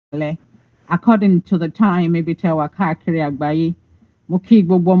according to the time maybe tẹ́ wà káàkiri àgbáyé. Mo kí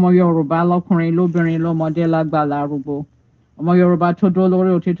gbogbo ọmọ Yorùbá lọ́kùnrin lóbìnrin lọ́mọdé lágbà lárúgbó. Ọmọ Yorùbá tó dúró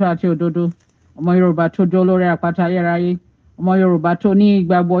lórí òtítọ́ àti òdodo. Ọmọ Yorùbá tó dúró lórí àpáta ayérayé. Ọmọ Yorùbá tó ní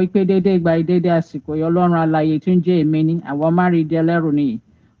ìgbàgbọ́ ìpè déédéé ìgbà ìdéédéé àsìkò yọ Ọlọ́run alààyè tí ń jẹ́ èmi ní àwọn márìndé ẹlẹ́rù nìyí.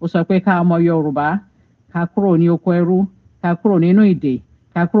 Ó sọ pé ká ọmọ Yorùbá ká kúrò ní oko ẹrú, ká kúrò nínú ìdè,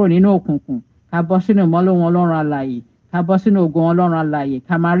 ká kúrò nínú òkùnkùn, ká bọ́ sínú ìmọ́lẹ̀ wọn Ọlọ́run alààyè, ká bọ́ sínú ògo wọn Ọlọ́run alààyè,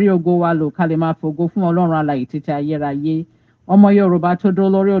 ká máa rí ògo wa lò ká lè máa fògo fún Ọlọ́run alààyè títí ayérayé. Ọmọ Yorùbá tó dúró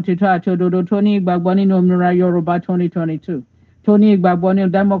lórí òtítọ́ àti òdodo tó ní ìgbàgbọ́ nínú òmìnira Yorùbá 2022, tó ní ìgbàgbọ́ nínú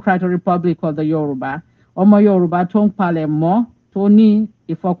Democratic Republic of the Yorùbá. Ọmọ Yorùbá tó ń palẹ̀ mọ́, tó ní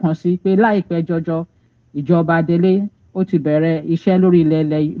ìfọkànsí pé láìpẹ́ jọjọ ìjọba adélé ó ti bẹ̀rẹ̀ iṣẹ́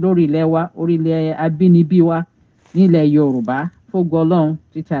lórí ilẹ̀ wa, orí ilẹ̀ abínibí wa nílẹ̀ Yorùbá fógo Ọlọ́run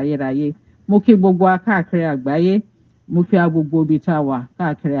títí ayérayé. Mo kí gbogbo wa káàkiri àgbáyé, mo kí wa gbogbo ibi tá a wà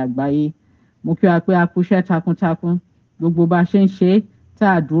káàkiri àgbáyé, mo kí wa pé a kúṣẹ́ takuntakun gbogbo bá ṣe ń ṣe tá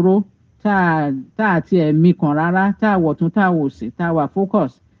a dúró tá a ti ẹ̀mí kan rárá tá a wọ̀tún tá a wòsì tá a wà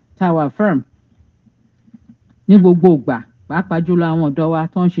focus tá a wà firm ní gbogbo ìgbà pàápàá jùlọ àwọn ọ̀dọ́ wa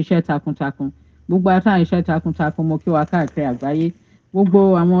tó ń ṣiṣẹ́ takuntakun gbogbo àtàwọn iṣẹ́ takuntakun mo kí wa káàkiri àgbáyé gbogbo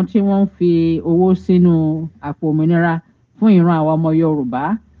àwọn tí wọ́n ń fi owó sínú àpò òmìnira fún ìran àwọn ọmọ Yorùbá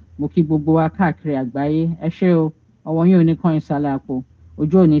mo kí gbogbo wa káàkiri àgbáyé ẹ ṣé o ọwọ́ yín ò ní kàn ìsàlẹ̀ àpò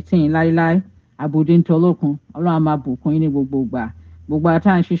ojú ò ní tì yín láéláé àbùdí ń tolókun Ọlọ́run á máa bùkún yín ní gbogbo ìgbà gbogbo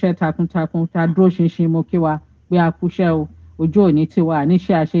àtàwọn ṣiṣẹ́ takuntakun tá a dúró ṣinṣin mo kí wa pé a kúṣẹ́ o ojú ò ní tì wá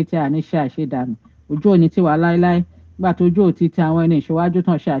àníṣe àṣetì àníṣe àṣedànù ojú ò ní tì wá láéláé nígbà tó ojú ò ti ti àwọn ẹni ìṣíwájú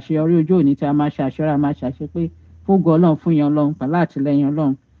tán ṣe àṣeyọrí ojú ò ní tì a máa ṣe àṣeyọrí a máa ṣàṣe pé fógo Ọlọ́run fún yan Ọlọ́run pẹ̀lú àtìlẹ́yìn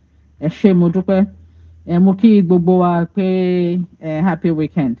Ọlọ́run ẹ ṣé mo dúpẹ́ mo kí gbogbo wa pé happy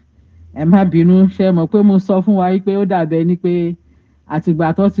weekend ẹ má bínú ṣe mọ̀ pé mo sọ fún wa pé ó dàbẹ̀ ni pé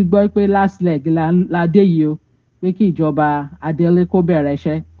àtìgbà tó ti gbọ́ pé last leg la dé yìí o pé kí ìjọba adélé kó bẹ̀rẹ̀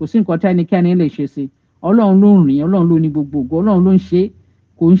iṣẹ́ kò sí nǹkan tẹ́nikẹ́ni lè ṣe sí Ọlọ́run ló ń rìn Ọlọ́run ló ní gbogbo ògo Ọlọ́run ló ń ṣe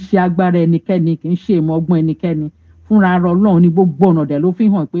kò ń ṣe agbára ẹnikẹ́ni kì í ṣe ìmọ̀ ọgbọ́n ẹnikẹ́ni fúnra ara Ọlọ́run ní gbogbo ọ̀nà dẹ̀ ló fi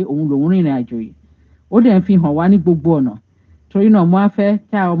hàn pé òun lòun rìnrìn àjò yìí ó dẹ̀ ń fi hàn wá ní gbogbo ọ̀nà torí náà mo á fẹ́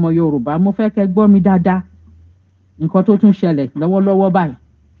kí àwọn ọmọ Yorùbá mo fẹ́ kẹ́ gbọ́ mi dáadáa nǹkan tó tún ṣẹlẹ̀ lọ́wọ́lọ́wọ́ báyìí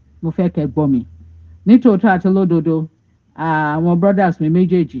mo fẹ́ kẹ́ gbọ́ mi nítòótọ́ àti lódodo àwọn brothers mi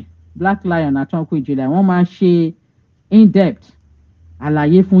méjèèjì Black Lion àtọ́kùn ìjìnlẹ̀ wọ́n máa ṣe in-depth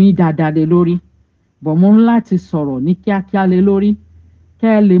àlàyé fún yín dáadáa lé lórí bọ̀ mo ń láti sọ̀rọ̀ ní kíákíá lé lórí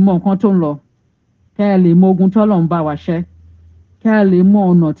kẹ́ ẹ lè mọ nǹkan tó ń lọ kẹ́ ẹ lè mọ ogun tọ́lọ́run bá wa ṣẹ́ kẹ́ ẹ lè mọ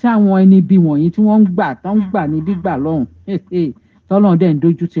ọ̀nà tí àwọn ẹni bí wọ̀nyí tí wọ́n ń gbà tó ń gbà ní gbígbà lọ́hùn tọ́lọ́run dẹ̀ ń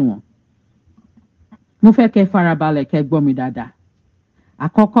dójú tì wọ́n mo fẹ́ kẹ́ farabalẹ̀ kẹ́ gbọ́ mi dáadáa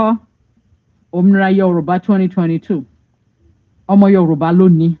àkọ́kọ́ òmìnira Yorùbá 2022 ọmọ Yorùbá ló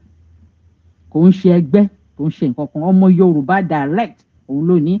ní kò ń ṣe ẹgbẹ́ kò ń ṣe nǹkan kan ọmọ Yorùbá direct òun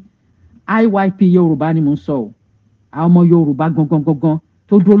ló ní I.Y.P Yorùbá ni mo ń sọ o àwọn ọmọ Yorùbá gangan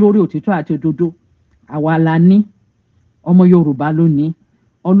tó dúró lórí òtítọ́ àti òdodo àwa la ní ọmọ Yorùbá ló ní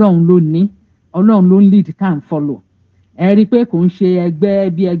Ọlọ́run ló ní Ọlọ́run ló ń lead tá à ń follow ẹ rí i pé kò ń ṣe ẹgbẹ́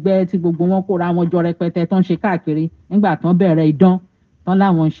bí ẹgbẹ́ tí gbogbo wọn kóra wọn jọ rẹpẹtẹ tán ṣe káàkiri nígbà tán bẹ̀rẹ̀ idán tán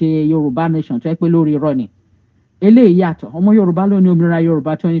láwọn ṣe Yorùbá nation tó yẹ pé lórí irọ́ ni eléyìí yàtọ̀ ọmọ Yorùbá ló ní òmìnira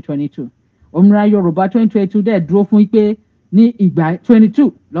Yorùbá 2022 òmìnira Yorùbá 2022 dẹ̀ dúró fún pé ní ìgbà 22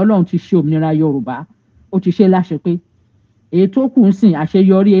 lọ́lọ́run ti ṣe òmìnira Yorùbá ó ti ṣe láṣẹ pé èyí tó kù ń sìn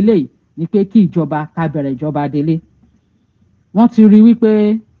àṣeyọrí eléyìí ni pé kí ìjọba ká bẹ̀rẹ̀ ìjọba délé wọ́n ti rí wípé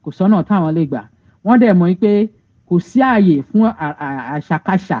kò sọ́nà táwọn lè gbà wọ́n dẹ̀ mọ̀ wípé kò sí ààyè fún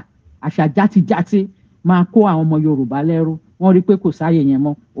àṣàkáṣà àṣà játijáti máa kó àwọn ọmọ Yorùbá lẹ́rú wọ́n rí pé kò sáàyè yẹn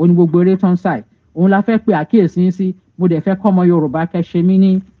mọ́ òun ni gbogbo eré tán ṣáì òun la fẹ́ pe àkíyèsí yín sí mo dẹ̀ fẹ́ kọ́ ọmọ Yorùbá kẹ́ ṣe mí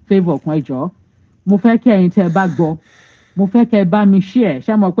ní favour kan ẹjọ́ mo fẹ́ kẹ́ ẹ̀yin tẹ́ ẹ bá gbọ́ mo fẹ́ kẹ́ ẹ bá mi share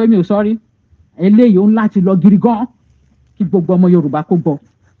ṣé mọ̀ pé mi ò sọ́rí eléyìí ó ń láti lọ gidi gan kí gbogbo ọmọ Yorùbá kó gbọ́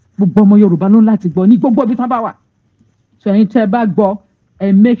gbogbo ọmọ Yorùbá ló ń láti gbọ́ ní gbogbo ibi tán bá wà so ẹ̀yin tẹ́ ẹ bá gbọ́ ẹ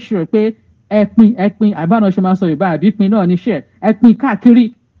make sure pé ẹ pín àbáná ṣe máa ń sọ Yorùbá àbí pín náà ní share ẹ pín káàkiri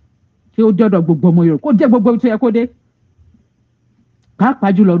kí ó dọ́dọ̀ gbogbo ọmọ Yorùbá kó dé gbogbo ibi tó yẹ kó dé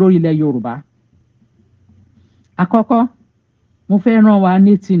pàápàá jùlọ lórí ilẹ̀ Yorùbá àkọ́kọ́ mo fẹ́ rán wa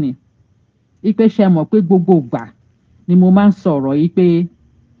létí ni ipe ṣe mọ̀ pé gbogbo ìgbà ni mo máa ń sọ̀rọ̀ yìí pé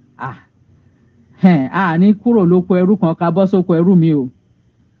ní kúrò lóko ẹrú kan ká bọ́ sóko ẹrú mi o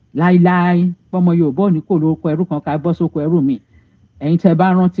láíláí pọ́mọ Yorùbá ò ní kúrò lóko ẹrú kan ká bọ́ sóko ẹrú mi ẹ̀yin tẹ́ bá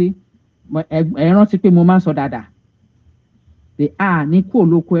rántí ẹ rántí pé mo máa ń sọ dáadáa pé ní kúrò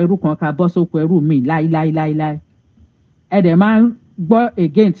lóko ẹrú kan ká bọ́ sóko ẹrú mi láíláí ẹ dẹ̀ máa ń gbọ́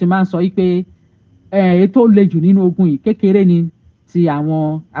again tí máa ń sọ yìí pé ètò le jù nínú ogun yìí kékeré ni ti àwọn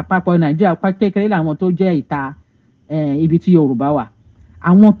àpapọ̀ Nàìjíríà kékeré làwọn tó jẹ́ ìta ibi tí Yorùbá wà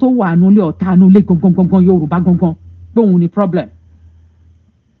àwọn tó wà nulẹ̀ ọ̀tá nulẹ̀ gangan Yorùbá gangan gbóhùn ni problem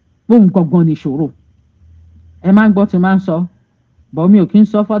gbóhùn gangan ni ìṣòro ẹ máa ń gbọ́ tí máa ń sọ but mi ò kí ń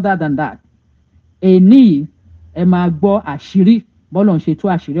sọ further than that èní ẹ máa gbọ́ àṣírí bọ́lọ̀ ń ṣe tú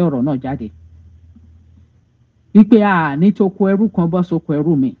àṣírí ọ̀rọ̀ náà jáde wípé ní tó kó ẹrú kan bọ́ sóko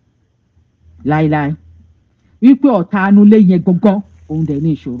ẹrú mi láíláí wípé ọ̀tá anulẹ̀ yẹn gangan òun dẹ̀ ní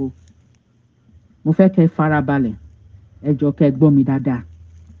ìṣòro mo fẹ́ kẹ́ farabalẹ̀ ẹ jọ̀ọ́ kẹ́ gbọ́ mi dáadáa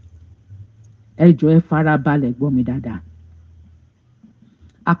ẹ jọ̀ọ́ ẹ farabalẹ̀ gbọ́ mi dáadáa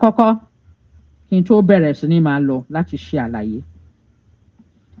àkọ́kọ́ kí n tó bẹ̀rẹ̀ sí ní máa lọ láti ṣe àlàyé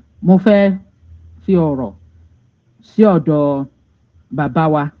mo fẹ́ fi ọ̀rọ̀ sí ọ̀dọ̀ bàbá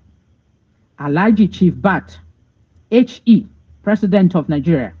wa Alhaji Chief Bat HE President of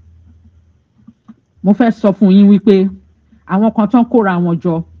Nigeria mo fẹ́ sọ fún yín wípé àwọn kan tán kóra wọn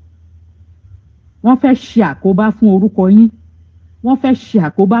jọ wọ́n fẹ́ ṣe àkóbá fún orúkọ yín wọ́n fẹ́ ṣe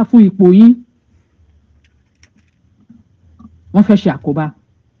àkóbá fún ipò yín wọ́n fẹ́ ṣe àkóbá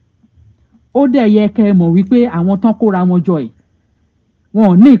ó dẹ̀ yẹ kẹ́ ẹ mọ̀ wípé àwọn tán kóra wọn jọ yìí wọn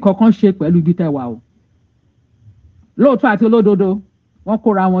ò ní nǹkan kan ṣe pẹ̀lú ibi tẹ́ wà o lóòótọ́ àti olódodo wọ́n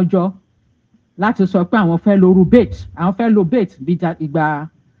kóra wọn jọ láti sọ pé àwọn fẹ́ lo bait bí ìgbà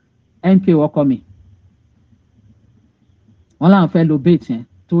MK ọkọ mi wọ́n láwọn fẹ́ lo bait yẹn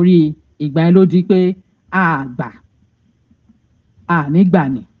torí ìgbà yẹn ló di pé nígbà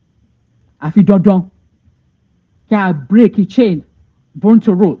ni àfi dandan kí a break chain born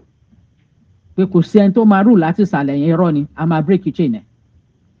to rule pé kò sí ẹni tó máa rule láti ìsàlẹ̀ yẹn irọ́ ni a máa break chain ẹ̀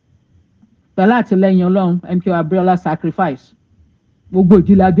pẹ̀lú àtìlẹ́yìn Ọlọ́run MK Abiola sacrifice gbogbo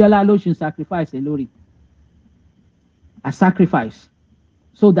ìdílé Abiola ló ṣe sacrifice ẹ lórí a sacrifice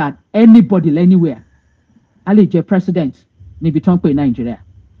so that anybody anywhere a lè jẹ president níbi tó ń pè Nàìjíríà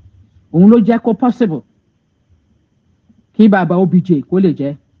òun ló jẹ́ kó possible kí bàbá OBJ kó lè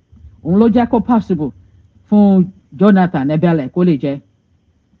jẹ́ òun ló jẹ́ kó possible fún Jonathan Ebele kó lè jẹ́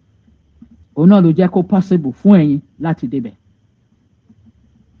òun náà ló jẹ́ kó possible fún ẹ̀yin láti débẹ̀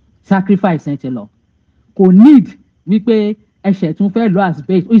sacrifice ẹ̀ ti lọ kò need wípé ẹ̀ṣẹ̀ tún fẹ́ lọ as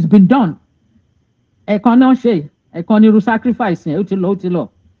bait it's been done ẹ̀kan náà ṣe ẹ̀kan nírú sacrifice ẹ̀ ó ti lọ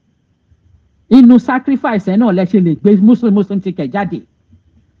inú sacrifice ẹ̀ náà lẹ ṣe lè gbé muslim ticket jáde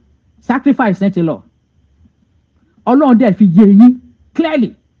sacrifice ẹ̀ ti lọ Ọlọ́run dẹ̀ fi yé yín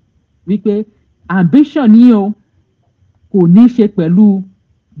clearly wípé ambition yín o kò ní ṣe pẹ̀lú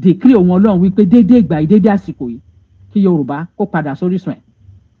decree òun Ọlọ́run wípé déédéé ìgbà yìí déédéé àsìkò yìí kí Yorùbá kó padà sórísun ẹ̀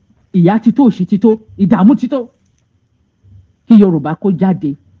ìyà ti tó òṣì ti tó ìdààmú ti tó kí Yorùbá kó jáde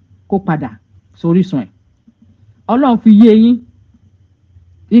kó padà sórísun ẹ̀ Ọlọ́run fi yé yín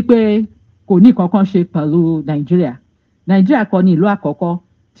wípé kò ní kankan ṣe pẹ̀lú Nàìjíríà kọ́ ní ìlú àkọ́kọ́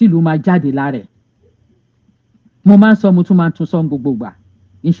tí ìlú máa jáde lára ẹ̀ mo máa ń sọ mo tún máa ń tún sọ gbogbo gbà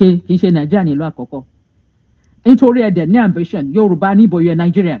kì í ṣe Nàìjíríà ní ìlú àkọ́kọ́ nítorí ẹ̀dẹ̀ ní ambition Yorùbá ní ìbòyè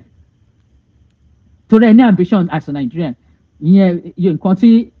Nigerian torí ẹ ní ambition as a Nigerian ìyẹn nǹkan tí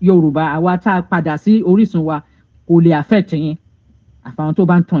Yorùbá àwa tá a padà sí orísun wa kò lè affect yín àfàwọn tó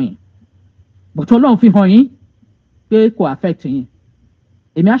bá ń tàn yín but Ọlọ́run fi hàn yín pé kò affect yín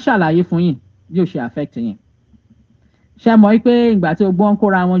èmi á ṣàlàyé fún yín bí ó ṣe affect yín ṣe mọ̀ pé ìgbà tí ogbó ń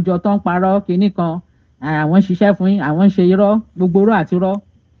kóra wọn jọ tó ń parọ́ kinní kan àwọn ń ṣiṣẹ́ fún yín àwọn ń ṣe irọ́ gbogbo irọ́ àti irọ́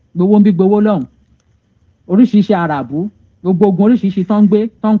gbowó ń bí gbowó lọ́hùn oríṣiríṣi àràbù gbogbo ogun oríṣiríṣi tó ń gbé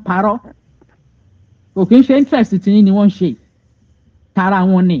tó ń parọ́ kò kí ń ṣe interest tí yín ni wọ́n ń ṣe tara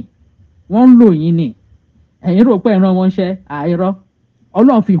wọn ni wọ́n ń lò yín ni ẹ̀yin rò pé ìran wọn ń ṣe àìrọ́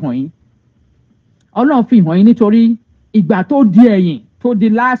Ọlọ́run fi hàn yín nítorí ìgbà tó di ẹ̀yìn tó di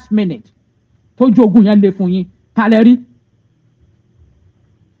last minute tó jogun yẹn lé fún yín ta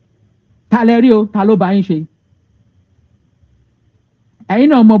lẹ rí o ta ló bá yín ṣe ẹ̀yin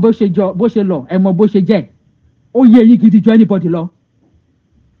náà mọ bó ṣe lọ ẹ mọ bó ṣe jẹ́ ó yé yín gidi ju anybody lọ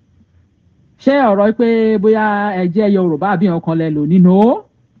ṣé ọ̀rọ̀ pé bóyá ẹ jẹ́ Yorùbá àbí ọ̀kan lẹ lò nínú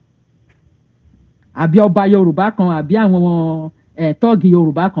àbí ọba Yorùbá kan àbí àwọn tọ́ọ̀gì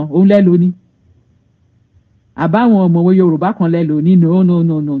Yorùbá kan òun lẹ lò ní àbáwọn ọmọwé Yorùbá kan lẹ lò ní no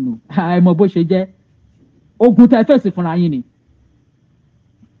ẹ mọ bó ṣe jẹ́ ogun tẹ fèsì fúnra yín ni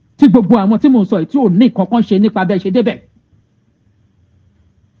tí gbogbo àwọn tí mò ń sọ yìí tí ò ní kankan ṣe nípa bẹ́ẹ̀ ṣe débẹ̀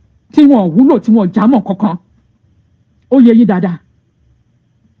tí wọn wúlò tí wọn jámọ́ kankan ó yé yín dáadáa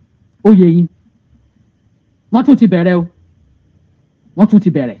ó yé yín wọ́n tún ti bẹ̀rẹ̀ o wọ́n tún ti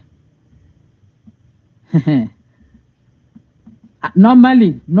bẹ̀rẹ̀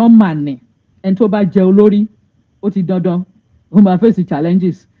normal ni ẹni tó bá jẹ olórí ó ti dandan ó máa face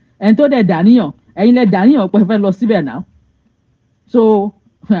challenges ẹni tó dẹ̀ dàníyàn ẹ̀yin lẹ dàníyàn pé fẹ́ lọ síbẹ̀ náà so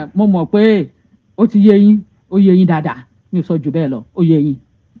mo mọ̀ pé ó ti yé yín ó yé yín dáadáa mi ò sọ jù bẹ́ẹ̀ lọ ó yé yín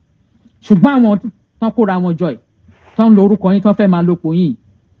ṣùgbọ́n àwọn tán kóra wọn jọ ẹ̀ tán lo orúkọ yín tán fẹ́ máa lopò yín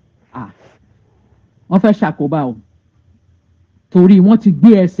wọ́n fẹ́ ṣàkóbá o torí wọ́n ti gbé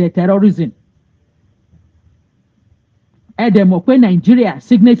ẹsẹ̀ terrorism ẹ dẹ̀ mọ̀ pé Nàìjíríà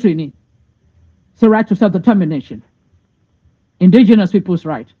signatory ni the right to self-determination indigenous people's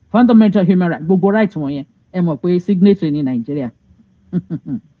right fundamental human right gbogbo right wọ̀nyẹn ẹ mọ̀ pé signatory ni Nàìjíríà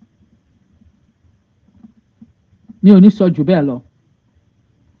mi ò ní sọ jù bẹ́ẹ̀ lọ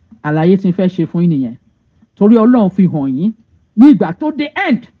àlàyé tí n fẹ́ ṣe fún yín nìyẹn torí Ọlọ́run fi hàn yín ní ìgbà tó dé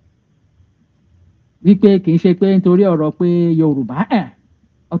end wípé kì í ṣe pé nítorí ọ̀rọ̀ pé Yorùbá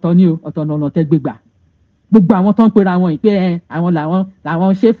ọ̀tọ̀ ni o ọ̀tọ̀ ọ̀nà tẹ́ gbégbà gbogbo àwọn tó ń pera wọn yìí pé àwọn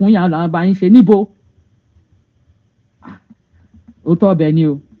làwọn ṣe fún yàn làwọn bá ń ṣe níbo ó tọ́ ọbẹ̀ ni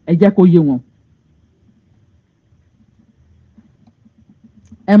o ẹ jẹ́ kó yé wọn.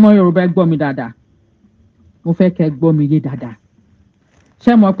 ẹ mọ Yorùbá ẹ gbọ́ mi dáadáa mo fẹ́ kẹ́ gbọ́ mi yé dáadáa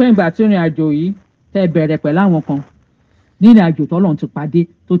ṣé mọ̀ pé ìgbà tí ìrìn àjò yìí tẹ́ bẹ̀rẹ̀ pẹ̀lú àwọn kan ní ìrìn àjò tọ́lọ́run ti pàdé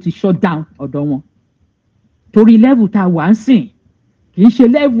tó ti shut down ọ̀dọ̀ wọn torí level tá a wà ń sìn kì í ṣe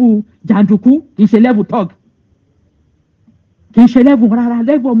level jàǹdùkú kì í ṣe level tug kì í ṣe level rárá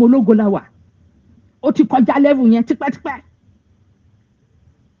level ọmọ ológo la wà ó ti kọjá level yẹn tipẹ́tipẹ́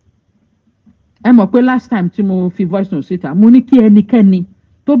ẹ mọ̀ pé last time tí mo fi voice note síta mo ní kí ẹnikẹ́ni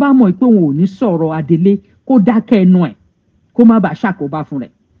tó bá mọ̀ pé òun ò ní sọ̀rọ̀ adelé kó dákẹ́ ẹnu ẹ̀ kó má bàa ṣàkóbá fún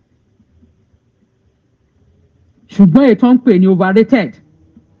rẹ̀ ṣùgbọ́n ètò ń pè ní overrated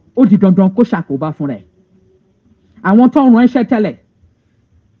ó di dandan kó ṣàkóbá fún rẹ̀ àwọn tó ń ran ẹṣẹ́ tẹ́lẹ̀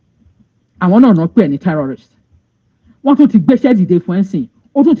àwọn náà náà pè ní terrorist wọ́n tún ti gbéṣẹ́ dìde fún ẹ̀sìn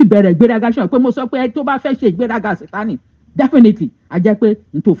ó tún ti bẹ̀rẹ̀ ìgbéraga ṣe pé mo sọ pé tó bá fẹ́ ṣe ìgbéraga sátánì definitely a jẹ́ pé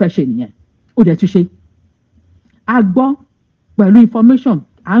n tó fẹ́ ṣe nìyẹn ó dẹ̀ ti ṣe a gbọ́ pẹ̀lú information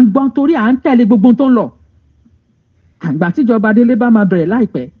à ń gbọ́ torí à ń tẹ̀lé gbogbo tó ń lọ àgbà tíjọba délé bá máa bẹ̀rẹ̀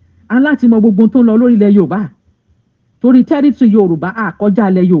láìpẹ́ à ń láti mọ gbogbo tó ń lọ lórí ilẹ̀ Yorùbá torí territory Yorùbá àkọjá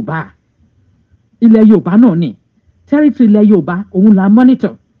ilẹ̀ Yorùbá ilẹ̀ Yorùbá náà ni territory ilẹ̀ Yorùbá òun là ń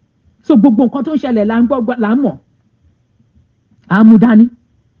monitor so gbogbo nǹkan tó ń ṣẹlẹ̀ là ń gbọ́ là ń mọ̀ à ń mú dání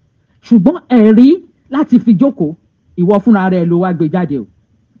ṣùgbọ́n ẹ̀rí láti fi jókòó ìwọ fúnra rẹ̀ ló wá gbé jáde o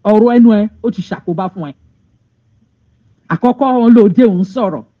ọ̀rọ̀ ẹnu ẹ ó ti ṣàkóbá fún ẹ àkọ́kọ́ ló dé òun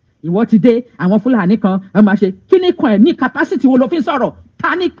sọ̀rọ̀ ìwọ ti dé àwọn Fúlàní kan ẹ máa ṣe kí ni kan ẹ ní capacity wo ló fi ń sọ̀rọ̀ ta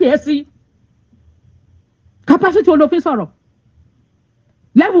ní pè é sí capacity wo ló fi ń sọ̀rọ̀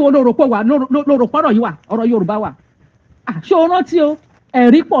level wo ló rò pé wà ló rò pọ̀rọ̀ yìí wà ọ̀rọ̀ Yorùbá wà ṣé o rántí o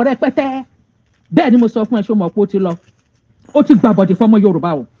ẹ̀rí pọ̀ rẹpẹtẹ bẹ́ẹ̀ ni mo sọ fún ẹ ṣé o mọ̀ pé ó ti lọ ó ti gbàbọ̀dì fọmọ Yorùbá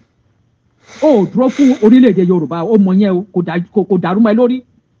o ó dúró fún orílẹ̀-èdè Yorùbá o mọ̀ yẹn o kò dàrú mọ́ ẹ lórí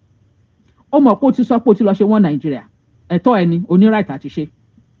ó mọ̀ pé ó ti sọ pé ó ti lọ ṣe wọ́n Nàìjíríà ẹ̀tọ́ ẹni oníráìtì àti ṣe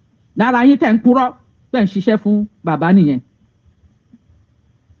lára yín tẹ̀ ń purọ́ tẹ̀ ń ṣiṣẹ́ fún bàbá nìyẹn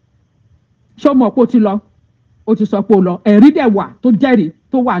ṣé ó mọ̀ pé ó ti lọ ó ti sọ pé ó lọ ẹ̀rí dẹ̀ wà tó jẹ́rìí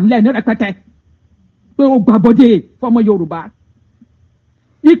tó wà nílẹ̀ ní rẹpẹtẹ pé ó gbàbọ̀dì fọmọ Yorùbá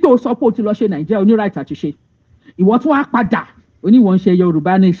ipò ó sọ pé ó ti lọ ṣe Nàìjíríà oníráìtì àti ṣe ìwọ tún wá padà oníwọ̀n ṣe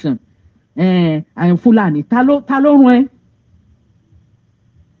Yorùbá nation àwọn Fúlàní ta ló rún ẹ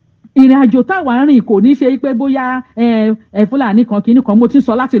ìrìn àjò táwa rìn kò ní ṣe pé bóyá Fúlàní kan kìíní kan mo ti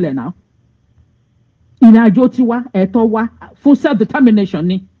sọ láti ilẹ̀ náà ìrìn àjò tiwa ẹ̀tọ́ wa fún self determination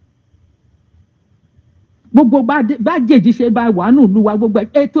ni gbogbo bá jèjì ṣe bá wà nù lu wa gbogbo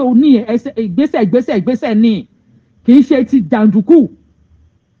ètò ní ìgbésẹ̀ ní kì í ṣe ti jàǹdùkú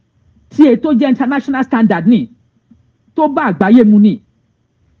tí ètò jẹ́ international standard ní tó bá àgbáyé mu ní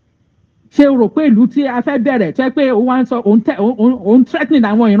ṣe rò pé ìlú tí a fẹ́ bẹ̀rẹ̀ tẹ́ pé òun wá ń sọ òun threatening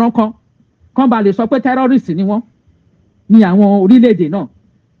àwọn ìran kan bá lè sọ pé terrorist ni wọ́n ní àwọn orílẹ̀-èdè náà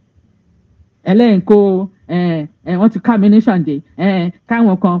ẹlẹ́yìnkó wọ́n ti ká ammunition dé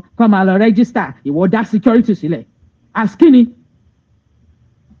káwọn kan máa lọ register ìwọ dá security sílẹ̀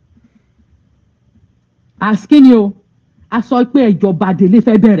àskíní o a sọ pé ìjọba àdélé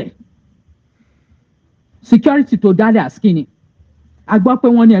fẹ́ bẹ̀rẹ̀ security tó dálẹ̀ àskíní a gbọ́ pé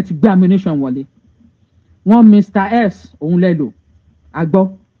wọ́n ní ẹ ti gbé ammunition wọlé wọ́n Mr. S òun lẹ́lò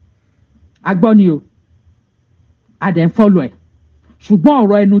a gbọ́ ni o a dẹ̀ ń follow ẹ̀ ṣùgbọ́n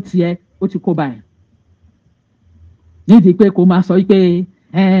ọ̀rọ̀ ẹnu tiẹ̀ ó ti kó báyìí nídìí pé kò máa sọ pé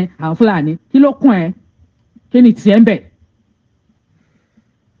àwọn Fúlàní kí ló kún ẹ kí ni tiẹ̀ ń bẹ̀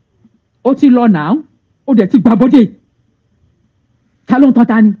ó ti lọ náà ó dẹ̀ ti gbà bọ́dẹ̀ ta ló ń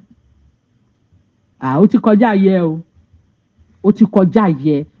tọ́ta ni ó ti kọjá yẹ o ó ti kọjá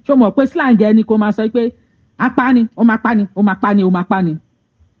yẹ ṣó mọ̀ pé slang ẹni kò máa sọ pé apani ó máa pani ó máa pani ó máa pani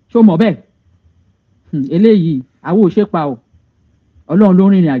ṣó mọ̀ bẹ́ẹ̀ eléyìí àwọn ò ṣe pa o Ọlọ́run ló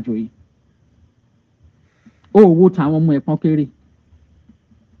rìnrìn àjò yìí ó wo tàwọn ọmọ ẹ̀pọ́n kéré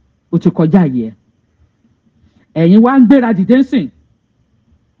ó ti kọjá yìí ẹ̀yin wá ń gbéra dìde ń sìn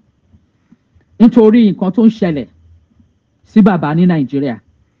nítorí nǹkan tó ń ṣẹlẹ̀ sí bàbá ní Nàìjíríà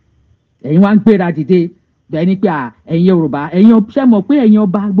ẹ̀yin wá ń gbéra dìde bẹ́ẹ̀ ni pé ẹ̀yin Yorùbá ẹ̀yin ṣe mọ̀ pé ẹ̀yin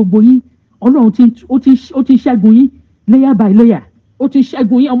ọba gbogbo yín Ọlọ́run ó ti ṣẹ́gun yín layer by layer ó ti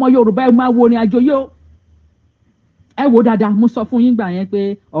ṣẹ́gun yín ọmọ Yorùbá ẹ máa wo ní àjò yóò ẹ wo dáadáa mo sọ fún yín gbà yẹn pé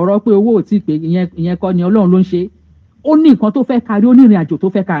ọ̀rọ̀ pé owó ò tí pé ìyẹn kọ́ ni Ọlọ́run ló ń ṣe ó ní nǹkan tó fẹ́ kárí ó ní ìrìn àjò tó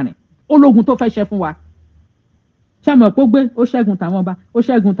fẹ́ kárìn ó lógun tó fẹ́ ṣe fún wa ṣé mọ̀ pé ó gbé ó ṣẹ́gun tàwọn ọba ó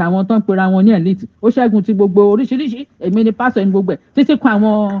ṣẹ́gun tàwọn tó ń pera wọn ní elite ó ṣẹ́gun ti gbogbo oríṣiríṣi èmi ni pásọ̀ ní gbogbo ẹ̀ títí kan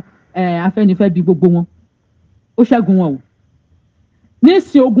àwọn Afẹ́nifẹ́ bí gbogbo wọn ó ṣẹ́gun wọn o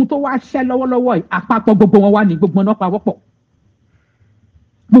nísìn ogun tó wá ṣẹ́ lọ́wọ́lọ́wọ́ yìí àpapọ̀ gbogbo wọn wà ní gbogbo náà pawọ́pọ̀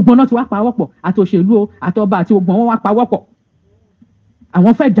gbogbo náà ti wá pawọ́pọ̀ àti òṣèlú o àti ọba àti gbogbo wọn wá pawọ́pọ̀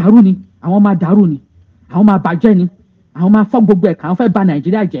àwọn fẹ́ dàrú ni àwọn máa dàrú ni àwọn máa bàjẹ́ ni àwọn máa fọ́ gbogbo ẹ̀ka àwọn fẹ́ bà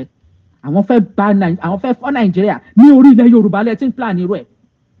Nàìjíríà jẹ́ àwọn fẹ́ fọ́ Nàìjíríà ní orí ilẹ̀ Yorùbá lẹ́tí ń plan irú ẹ̀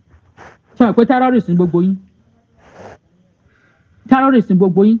ṣe wọ́n pé terrorist ní gbogbo yín terrorist ní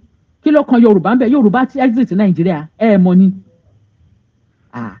gbogbo yín kí ló kan Yorùbá ń bẹ Yorùbá ti exit Nàìjíríà mọ̀ ni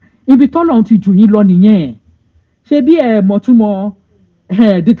ibi tọ́lọ́run ti jù yín lọ nìyẹn ṣé bí mọ̀ túmọ̀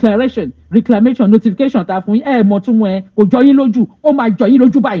declaration reclamation notification ta fún yín mọ̀ túmọ̀ kò jọ yín lójú ó máa jọ yín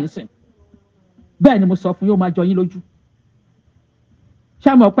lójú báyìí sìn bẹ́ẹ̀ ni mo sọ fún yín ó máa jọ yín lójú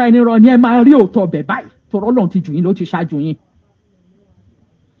ṣé mọ̀ pé ẹni rọ ni ẹ máa rí òótọ́ ọbẹ̀ báyìí tọrọ Ọlọ́run ti jù yín ló ti ṣáájú yín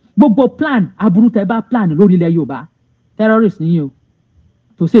gbogbo plan aburú tẹ bá plan lórí ilẹ̀ Yorùbá terrorist nìyẹn o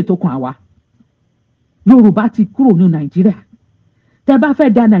tó sì tó kàn àwa Yorùbá ti kúrò ní Nàìjíríà tẹ bá fẹ́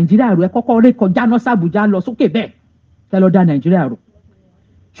da Nàìjíríà rò ẹ kọ́kọ́ ré kọjá náà sàbújá lọ sókè bẹ́ẹ̀ tẹ lọ da Nàìjíríà rò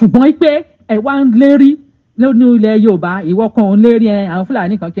ṣùgbọ́n pé ẹ wá ń lérí lónìí ilẹ̀ Yorùbá ìwọ kan ń lérí àwọn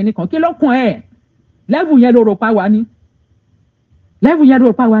Fúlàní kan kíní kan kí ló kàn ẹ́ lẹ́bù yẹn ló rò pa wá ní lẹ́bù yẹn ló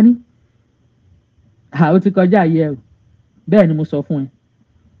rò pa wá ní ó ti kọjá yẹ o bẹ́ẹ̀ ni mo sọ fún ẹ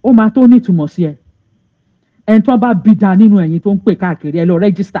ó máa tó nítumọ̀ sí ẹ ẹni tó bá bí da nínú ẹ̀yin tó ń pè káàkiri ẹ lọ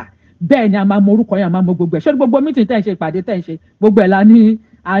rẹ́gísítà bẹ́ẹ̀ ni a máa mọ orúkọ yẹn a máa mọ gbogbo ẹ̀ ṣé gbogbo mítìn tẹ̀ ń ṣe ìpàdé tẹ̀ ń ṣe gbogbo ẹ̀ la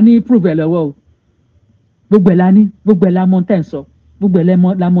ní prove ẹ̀ lọ́wọ́ o gbogbo ẹ̀ la mọ̀ tẹ̀ ń sọ gbogbo ẹ̀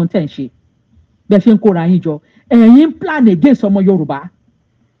la mọ̀ tẹ̀ ń ṣe bẹ́ẹ̀ ṣe ń kóra yín jọ ẹ̀yin plan against ọmọ Yorùbá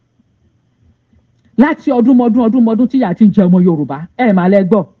láti ọdúnmọdún tíyà ti ń jẹ ọmọ Yorùbá máa lẹ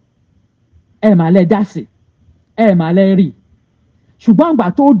gbọ́ máa lẹ dá sí máa lẹ rí ṣùgbọ́n ìgbà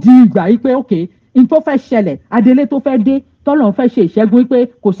tó di ìgbà yìí pé okay n tó fẹ́ ṣẹlẹ̀ adelé tó fẹ́ dé tọ́lọ́run fẹ́ ṣe ìṣẹ́gun pé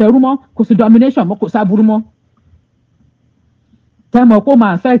kò sẹ́rú mọ́ kò sí domination mọ́ kò sábúrú mọ́ tẹ́mọ̀ kó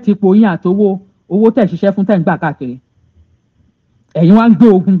máa fẹ́ ti po yín àtowó owó tẹ̀ ṣiṣẹ́ fún tẹ̀ ń gbà káàkiri ẹ̀yin wá ń gbé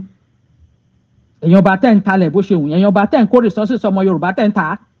ogun ẹ̀yin ọba tẹ̀ ń talẹ̀ bó ṣe wù ẹ̀yin ọba tẹ̀ ń kó resources ọmọ Yorùbá tẹ̀ ń ta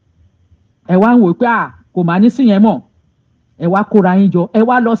ẹ̀ wá ń wò pé kò máa ní sí yẹn mọ́ ẹ̀ wá kóra yín jọ ẹ̀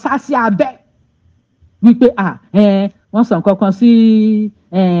wá lọ sá sí abẹ́ wípé wọ́n sọ nǹkan kan sí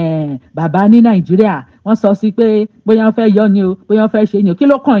bàbá ní Nàìjíríà wọ́n sọ sí pé bóyá wọ́n fẹ́ yọ ni o bóyá wọ́n fẹ́ ṣe ni o kí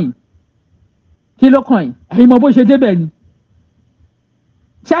ló kàn yín ẹ̀yin mọ̀ bó ṣe débẹ̀ ni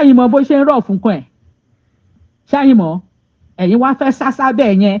ṣé ẹ̀yin mọ̀ bó ṣe ń rọ̀ fún kan ẹ̀ ṣé ẹ̀yin mọ̀ ẹ̀yin wá fẹ́ sásá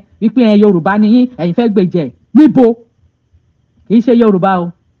bẹ́ẹ̀ yẹn wípé Yorùbá ni yín ẹ̀yin fẹ́ gbèjẹ̀ níbo kì í ṣe Yorùbá o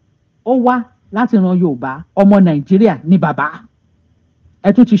ó wá láti ran Yorùbá ọmọ Nàìjíríà ní bàbá ẹ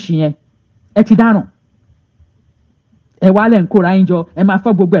tún ti ṣì yẹn ẹ ti dáràn ẹ wá lẹ́ ń kóra yín jọ ẹ máa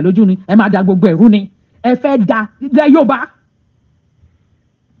fọ́ gbogbo ẹ̀ lójú ni ẹ máa da gbogbo ẹ̀rú ni ẹ fẹ́ da ilẹ̀ Yorùbá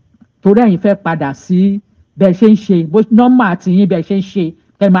torí ẹ̀yin fẹ́ padà sí bẹ́ẹ̀ ṣe ń ṣe nọ́mà àtìyín bẹ́ẹ̀ ṣe ń ṣe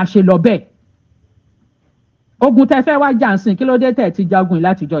ẹ máa ṣe lọ bẹ́ẹ̀ ogun tẹ́ fẹ́ wá jà ń sìn kí ló dé tẹ́ ti jagun yìí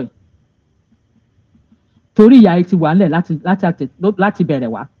látijọ́ yìí torí ìyà yìí ti wà ńlẹ̀ láti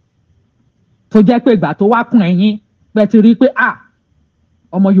bẹ̀rẹ̀ wá tó jẹ́ pé ìgbà tó wá kún ẹ̀yin bẹ́ẹ̀ ti rí pé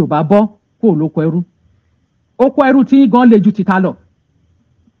ọmọ Yorùbá bọ́ kó lóko ẹrú oko ẹrú tí gan le ju tìta lọ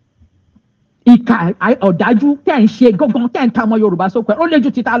ìkà ọ̀dájú tẹ̀ ń ṣe gángan tẹ̀ ń ta ọmọ Yorùbá sóko ẹ̀ ó le ju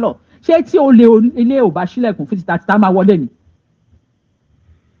tìta lọ ṣé tí ilé ò bá ṣílẹ̀kùn fún tìta máa wọlé ni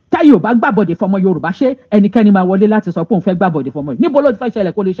táyì ò bá gbàbọ̀dẹ̀ fọmọ Yorùbá ṣé ẹnikẹ́ni máa wọlé láti sọ pé òun fẹ́ gbàbọ̀dẹ̀ fọmọ yìí níbo ló ti fẹ́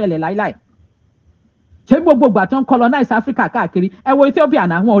ṣẹlẹ̀ kó lè ṣẹlẹ̀ láíláì ṣé gbogbo ìgbà tó ń colonize Africa káàkiri ẹ wo Ethiopia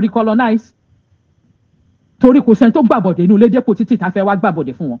náà wọn ò rí colonize torí kò sẹ́ni tó gbàbọ̀dẹ̀ inú ilé dépò títí tá fẹ́ wá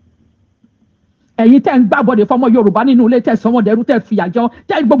gbàbọ̀dẹ̀ fún wọn ẹ̀yin tẹ́ ń gbàbọ̀dẹ̀ fọmọ Yorùbá nínú ilé tẹ́ sọ́wọ́n dẹrú tẹ́ fìyà jẹ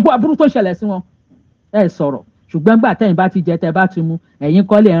tẹ́ gbogbo aburú tó ṣẹlẹ̀ sí wọn ẹ sọ̀rọ̀ ṣùgbọ́n gbà tẹ́yìn bá ti jẹ tẹ́ bá ti mu ẹ̀yin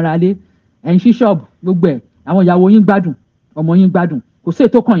kọ́lé ẹ̀ ń ra lé ẹ̀yin ṣí ṣọ́ọ̀bù gbogbo ẹ̀ àwọn ìyàwó yín gbádùn ọmọ yín gbádùn kò sí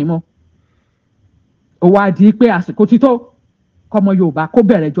ètò kàn yín mọ́ ó wá di pé àsìkò ti tó kọ́mọ Yorùbá kó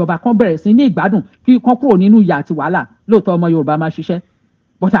bẹ̀rẹ̀ ìjọba kán bẹ̀rẹ̀ sí ní ìgbádùn kí kán kúrò nínú ìyà àti wàhálà lóòótọ́ ọmọ Yorùbá máa ṣiṣẹ́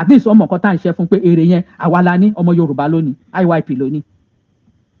but at least ọmọ kan tá à ń ṣe fún pé èrè yẹn àwa la ní ọmọ Yorùbá lónìí I.Y.P lónìí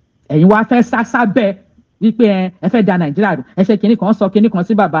ẹ̀yin wá fẹ́ sásá bẹ́ẹ̀ wípé ẹ fẹ́ da Nàìjíríà rú ẹ ṣe kinní kan sọ kinní kan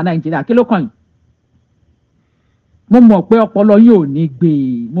sí bàbá Nàìjíríà kí ló kàn yín mo mọ̀ pé ọpọlọ yín ò ní gbé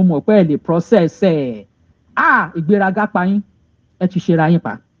mo mọ̀ pé ẹ lè process ẹ̀ ìgbéraga pa yín ẹ ti ṣera yín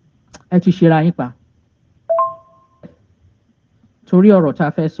pa ẹ ti ṣera yín pa torí ọ̀rọ̀ tá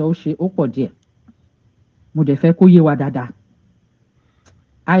a fẹ́ sọ ó pọ̀ díẹ̀ mo dẹ̀ fẹ́ kó yé wa dáadáa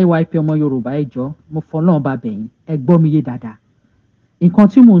I.Y.P ọmọ Yorùbá ẹ jọ̀ọ́ mo fọlọ́run bá bẹ̀ yín ẹ gbọ́ mi yé dáadáa nǹkan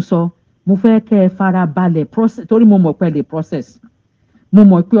tí mo sọ mo fẹ́ kẹ́ ẹ fara balẹ̀ process torí mo mọ̀ pé ẹ lè process mo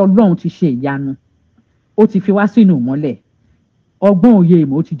mọ̀ pé Ọlọ́run ti ṣe ìyanu ó ti fi wá sínú ìmọ́lẹ̀ ọgbọ́n òye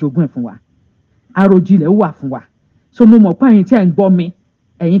ìmọ̀ ó ti jogún ẹ̀ fún wa àròjinlẹ̀ ó wà fún wa so mo mọ̀ pé ẹ̀yin tí ẹ̀ ń gbọ́ mi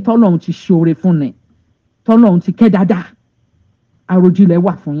ẹ̀yin tọ́lọ́run ti ṣe oore fún ni tọ́lọ́run ti kẹ́ dáadáa àròjinlẹ̀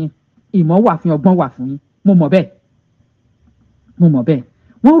wà fún yín ìmọ̀ wà fún yín ọgbọ́n wà fún yín mo mọ̀ bẹ́ẹ̀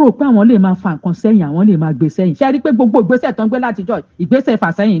wọ́n rò pé àwọn lè máa fa nǹkan sẹ́yìn àwọn lè máa gbé sẹ́yìn ṣe é rí pé gbogbo ìgbésẹ̀ tó ń gbé látijọ́ ìgbésẹ̀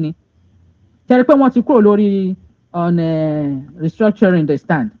ìfàsẹ́yìn ni ṣe é rí pé wọ́n ti kúrò lórí on restructuring the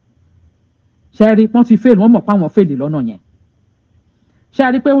stand ṣe é rí wọ́n ti fail wọ́n mọ̀ pé àwọn fail lọ́nà yẹn ṣe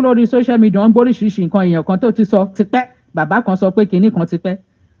é rí pé lórí social media wọ́n ń gbóríṣiríṣi nǹkan èèyàn kan tó ti sọ tipẹ́ bàbá kan sọ pé kinní kan tipẹ́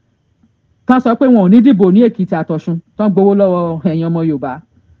kan sọ pé wọn ò ní dìbò ní Èkìtì àtọ̀ṣun tó ń gbowó lọ́wọ́ ẹ̀yin ọmọ Yorùbá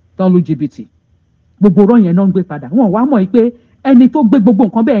tó ń lu jìbìtì gbogbo ọ̀rọ̀ yẹn náà ń gbé padà wọn wá mọ̀ pé ẹni tó gbé gbogbo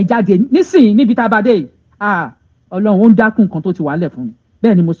nǹkan bẹ́ẹ̀ jáde nísìnyí níbi tá a bá dé yìí Ọlọ́run ó ń dákun nǹkan tó ti wà lẹ̀ fún mi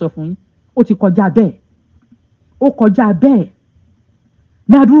bẹ́ẹ̀ ni mo sọ fún yín ó ti kọjá bẹ́ẹ̀ ó kọjá bẹ́ẹ̀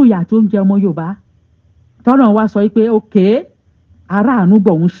ní adúrú ìyà tó ń jẹ ọmọ Yorùbá tọ́nà wa sọ pé òkè aráàánú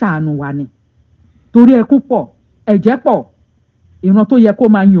bọ̀ ń ṣàánú wa ni torí ẹkún pọ̀ ẹ̀jẹ̀ pọ̀ ìran tó yẹ kó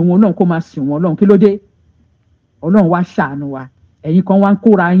máa yin òun Ọlọ́run kó máa sìn òun Ọlọ́run kí ló dé Ọlọ́run wá ṣàánú wa ẹ̀yin kan wá ń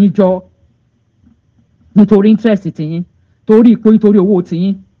kóra yín jọ nítorí interest tiyín torí ipò nítorí owó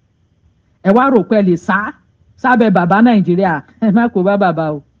tiyín ẹ wá rò pé ẹ lè sábẹ́ bàbá Nàìjíríà ẹ má kó bá bàbá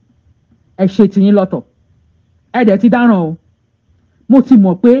o ẹ ṣe tiyín lọ́tọ̀ ẹ dẹ̀ ti dáràn o mo ti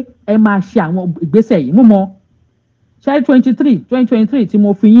mọ̀ pé ẹ máa ṣe àwọn ìgbésẹ̀ yìí mo mọ̀ ṣe 2023 tí mo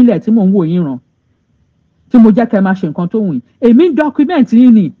fi yín lẹ̀ tí mò ń wò yín ràn tí mo jẹ́ kẹ́ ẹ máa ṣe nǹkan tó wù yín èmi ń document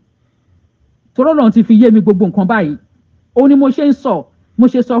yín ni torọ́ náà ti fi yé mi gbogbo nǹkan báyìí ó ní mo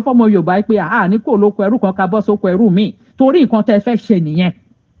ṣe sọ fọ́mọ Yorùbá pé ní kò lóko ẹrú kan ká bọ́ sóko ẹrú mi torí nǹkan tẹ́ ẹ fẹ́ ṣe nìyẹn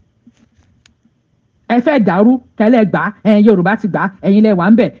ẹ fẹ́ dàrú kẹlẹ́ gbà ẹ̀yin Yorùbá ti gbà ẹ̀yin lẹ wà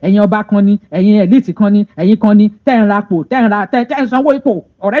ń bẹ̀ ẹ̀yin ọba kan ni ẹ̀yin elite kan ni ẹ̀yin kan ni tẹ́ ń rapò tẹ́ ń sanwó ipò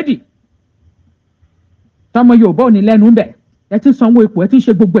already tọmọ Yorùbá ò ní lẹ́nu ń bẹ̀ ẹ ti sanwó ipò ẹ ti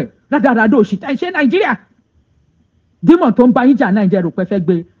ṣe gbogbo ẹ̀ rádaràdà òṣì tẹ́ ń ṣe Nàìjíríà dímọ̀ tó ń bá yín jà Nàìjíríà rò pé fẹ́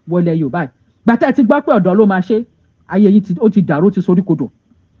gbé wọlé Yorùbá gbàtẹ́ ẹ ti gbọ́ pé ọ̀dọ́ ló máa ṣe ayé yìí ó ti dàrú ó ti sorí kodò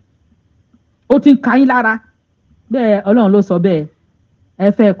ó ti ń ka yín lára bẹ́ẹ̀ Ọlọ́run ló sọ bẹ́ẹ̀ ẹ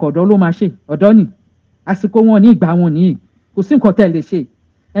fẹ́ ọ̀dọ́ ló máa ṣe ọ̀dọ́ nì àsìkò wọn ní ìgbà wọn nìyí kò sí nǹkan tẹ́ lè ṣe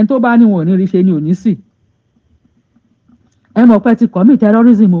ẹni tó bá ní wọn ò ní rí ṣe ni ò ní sí ẹ mọ̀ pé ti commit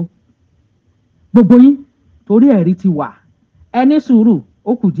terrorism o gbogbo yín torí ẹ̀rí ti wà ẹ ní sùúrù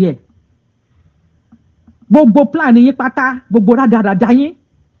ó kù díẹ̀ gbogbo plan yín pátá gbogbo rádaràda yín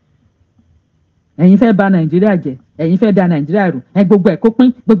ẹ̀yin fẹ́ bà Nàìjíríà jẹ́ ẹ̀yin fẹ́ da Nàìjíríà rú gbogbo ẹ̀ kó pín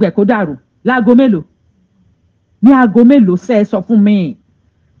gbogbo ẹ̀ kó dàrú láago mélòó ní aago mélòó ṣe é sọ fún mi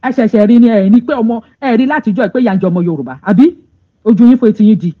ẹ ṣẹ̀ṣẹ̀ rí ni ẹ̀ ní pé ọmọ ẹ̀ rí látijọ́ pé yànjọ ọmọ Yorùbá àbí ojú yín fún etí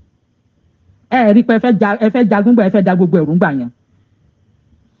yín di ẹ̀ rí pé ẹ fẹ́ jagun gbà ẹ fẹ́ da gbogbo ẹ̀rú gbà yẹn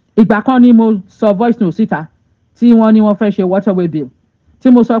ìgbà kan ni mo sọ voice note síta tí wọ́n ní wọ́n fẹ́ ṣe waterway bill tí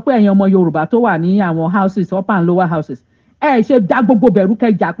mo sọ pé ẹ̀yin ọmọ Yorùbá tó wà ní àwọn houses upper and lower houses ẹ ṣe dá gbogbo bẹ̀rù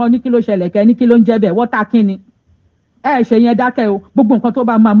kẹjà kan ní kí ló ṣẹlẹ̀ kẹ ní kí ló ń jẹ́ bẹ́ẹ̀ wọ́tà kínni ẹ ṣe yẹn dákẹ́ o gbogbo nǹkan tó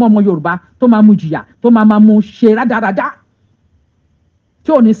bá máa mú ọmọ Yorùbá tó máa mú jìyà tó máa mú ṣe rádaràdá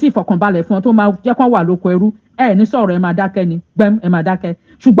tí ò ní sí ìfọ̀kànbalẹ̀ fún ọ tó máa jẹ́ kán wà lóko ẹrú ẹ ní sọ̀rọ̀ ẹ máa dákẹ́ ni gbẹ́m ẹ máa dákẹ́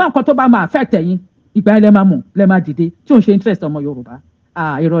ṣùgbọ́n nǹkan tó bá máa affect ẹ̀yin ìgbà yẹn lẹ máa mọ̀ lẹ máa dìde tí ò ń ṣe interest ọmọ Yorùbá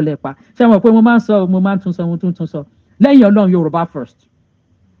irọ́ lẹ pa ṣé wọn pé mo máa ń sọ mo máa ń tún sọ mo tún sọ lẹ́yìn Ọlọ́run Yorùbá first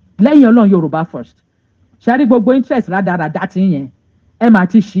lẹ́yìn Ọlọ́run Yorùbá first ṣáàrí gbogbo interest rádaràdá ti yẹn ẹ máa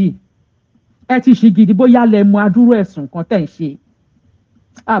ti ṣí ẹ ti ṣí gidi bóyá lẹ mọ adúrú ẹ̀sùn kan tẹ̀ ń ṣe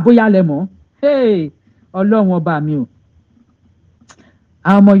bóyá lẹ mọ̀ Ọlọ́run ọba mi o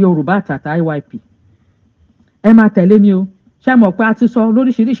àwọn ọmọ Yorùbá àtàtà I.Y.P ẹ máa tẹ̀lé mi o ṣé mọ̀ pé a ti sọ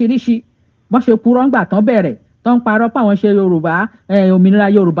lóríṣiríṣiríṣi wọ́n ṣe purọ́ ńgbà tán bẹ̀rẹ̀ tó ń parọ́ páwọn ṣe Yorùbá òmìnira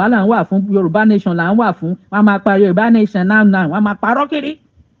Yorùbá là ń wà fún Yorùbá nation là ń wà fún wọ́n máa parí Yorùbá nation náà wọ́n máa parọ́ kiri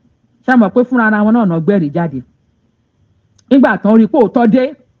ṣé mọ̀ pé fúnra wọn náà gbẹ̀rì jáde nígbà tán rí pé òótọ́ dé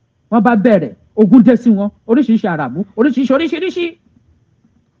wọ́n bá bẹ̀rẹ̀ ogun dé sí wọn oríṣiríṣi àràbù oríṣiríṣi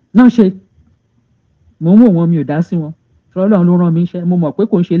náà ṣe mò ń wò wọn mi ò dá sí wọn Ọlọ́run ló rán mi iṣẹ́ mo mọ̀ pé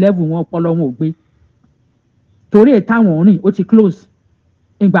kò ń ṣe level wọn ọpọlọ wọn ò gbé torí èyí táwọn rìn ó ti close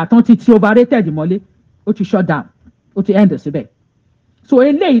ìgbà tán ti overrated mọ́lé ó ti shut down ó ti end síbẹ̀ so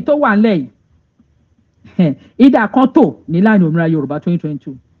eléyìí tó wà nílẹ̀ yìí ìdá kan tó ní láàrin òmìnira Yorùbá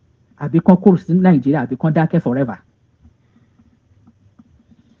 2022 àbí kan kúrò sí Nàìjíríà àbí kan dákẹ́ forever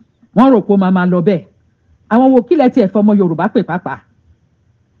wọ́n rò pé ó máa lọ bẹ́ẹ̀ àwọn wo kílẹ̀ tiẹ̀ fọmọ Yorùbá pè pàápàá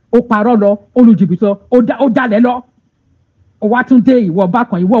ó parọ́ lọ olùjìbìtì lọ ó dalẹ̀ lọ ó wá tún dé ìwọ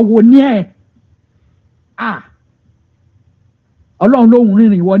bákan ìwọ wo ní ẹ̀ Ọlọ́run lóhùn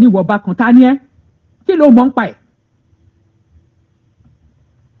rìnrìn ìwọ ní ìwọ bákan ta ní ẹ́ kí ló mọ̀ ń pa ẹ̀.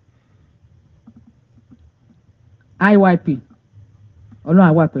 I.Y.P Ọlọ́run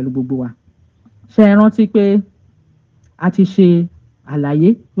á wà pẹ̀lú gbogbo wa ṣe é rántí pé a ti ṣe àlàyé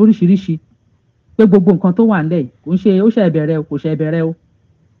lóríṣiríṣi pé gbogbo nǹkan tó wà nílẹ̀ kò ń ṣe ó ṣe bẹ̀rẹ̀ o kò ṣe bẹ̀rẹ̀ o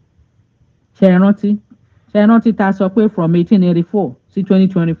ṣe é rántí ta sọ pé from 1884 sí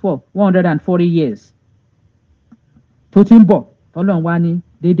 2024 140 years tó ti ń bọ̀ tọ́lọ́run wá ní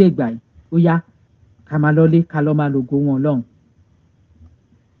déédéé ìgbà yìí ó yá ká máa lọlé ká lọ́ọ́ máa lògo wọn lọ́hùn.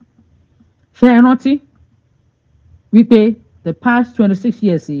 ṣé ẹ rántí wípé the past 26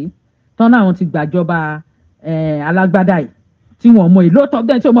 years yìí tọ́nà àwọn ti gbàjọba alágbádá yìí tí wọ́n mọ ìlú tó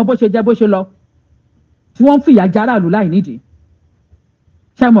bẹ́ẹ̀ tí wọ́n mọ bó ṣe jẹ́ bó ṣe lọ tí wọ́n ń fìyà jára lù láì nídìí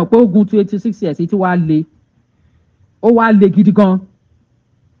ṣé ẹ mọ̀ pé ogun 26 years tí wàá le ó wàá le gidi gan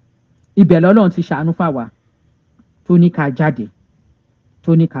ibẹ̀ lọ́lọ́run ti ṣàánú fáwa tó ní ká jáde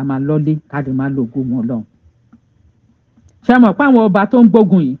tó ní ká máa lọ́lé ká lè máa lògo wọn lọ́hùn. ṣé ẹ mọ̀ pé àwọn ọba tó ń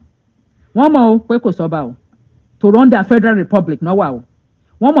gbógun yìí wọ́n mọ̀ o pé kò sọ́ba o Toronda Federal Republic náà wà o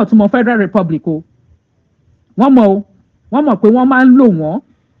wọ́n mọ̀ tún mọ̀ Federal Republic o wọ́n mọ̀ o wọ́n mọ̀ pé wọ́n máa ń lò wọ́n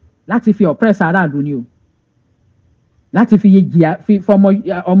láti fi oppress aráàlú ni o láti fi jìyà fi fọmọ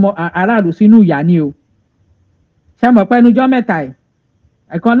ọmọ aráàlú sínú ìyà ni o ṣé mọ̀ pé ẹnujọ́ mẹ́ta ẹ̀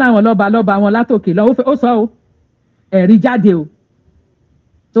ẹ̀kan láwọn lọ́ba wọn látòkè lọ ó sọ o ẹ̀rí jáde o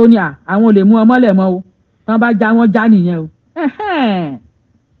tó ní àwọn ò lè mú ọmọ lẹ̀ mọ́ o tán bá já wọn já nìyẹn o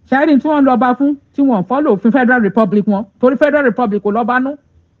ṣẹ́rí tí wọ́n lọ́ba fún tí wọ́n follow òfin Federal Republic wọn torí Federal Republic kò lọ́ba nú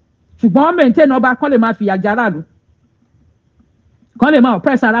ṣùgbọ́n wọ́n maintain ọba kán lè máa fìyà jẹ aráàlú kán lè máa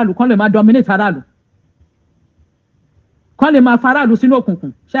oppress aráàlú kán lè máa dominate aráàlú kán lè máa fa aráàlú sínú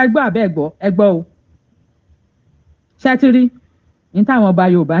òkùnkùn ṣé ẹ gbọ́ àbẹ́ ẹgbọ́ o ṣé ti rí ní táwọn ọba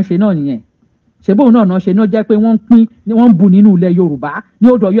Yorùbá ń ṣe náà nìyẹn ṣèbóun náà ṣe náà jẹ́ pé wọ́n ń pín wọ́n ń bu nínú ilẹ̀ Yorùbá ní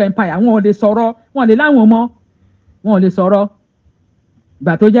odò Ọ̀yọ́ empire wọn ò lè sọ̀rọ̀ wọn ò lè láwọn ọmọ wọn ò lè sọ̀rọ̀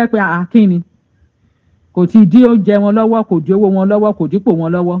ìgbà tó jẹ́ pé kíni kò ti dí oúnjẹ wọn lọ́wọ́ kò dí owó wọn lọ́wọ́ kò dípò wọn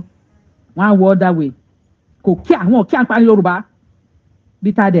lọ́wọ́ wọn á wọ other way kò kí àwọn kí àǹparí Yorùbá bí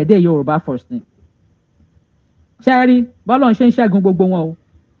tá a dẹ̀ dé Yorùbá first ni ṣẹ́ẹ́rí bọ́lọ̀ ń ṣe ń ṣẹ́gun gbogbo wọn o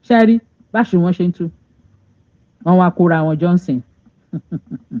ṣẹ́ẹ́rí báṣu wọn ṣe ń tú wọn wá kóra wọn Johnson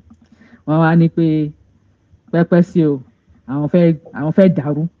wọ́n wá ní pé pẹ́pẹ́ sí o àwọn fẹ́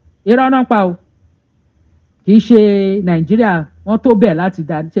dàrú irọ́ náà pa o kì í ṣe Nàìjíríà wọ́n tó bẹ̀ láti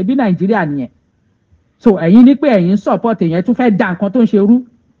dá ṣe bí Nàìjíríà nìyẹn so ẹ̀yin ní pé ẹ̀yin support èèyàn tún fẹ́ dá nǹkan tó ń ṣe rú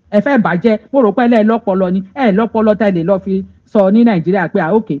ẹ fẹ́ bàjẹ́ mo rò pé ẹ lọ́pọlọ ni ẹ lọ́pọlọ tẹ́lẹ̀ lọ́ọ́ fi sọ ní Nàìjíríà pé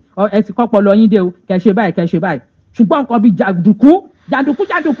ok ẹ ti kọ́pọlọ yín dé o kẹ́ ṣe báyìí ṣùgbọ́n nǹkan bíi jàǹdùkú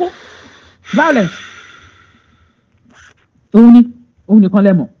violence òun nìkan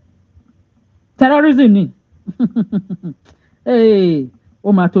lẹ́mọ̀ terrorism ni ó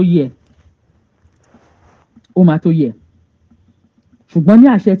máa tó yẹ ṣùgbọ́n ní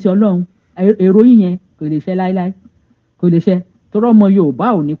àṣẹ ti Ọlọ́run èrò yìnyẹn kò lè ṣẹ láéláé kò lè ṣẹ torí ọmọ Yorùbá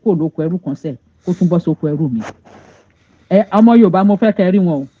ò ní kó lóko ẹrú kan sẹ kó tún bọ́ sóko ẹrú mi ọmọ Yorùbá mo fẹ́ kẹ́ rí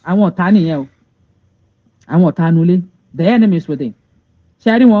wọn o àwọn ọ̀tá nìyẹn o àwọn ọ̀tá nulẹ̀ the enemy is within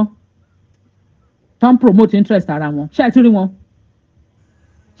ṣe rí wọn tó ń promote interest ara wọn ṣe ti rí wọn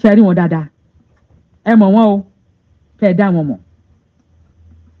ṣe rí wọn dáadáa ẹ mọ̀ wọ́n o kẹ́ ẹ dá wọn mọ̀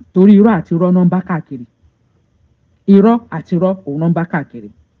torí irọ́ àti irọ́ náà ń bá káàkiri irọ́ àti irọ́ òun náà ń bá káàkiri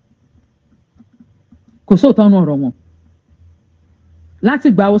kò sóòótọ́ nù ọ̀rọ̀ wọn láti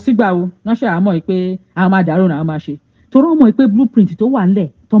gbà wo sígbà wo náà ṣe àmọ́ pé àwọn máa dàrú náà máa ṣe torí wọ́n mọ̀ pé blueprint tó wà ńlẹ̀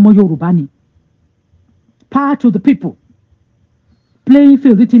tọmọ Yorùbá ni power to the people playing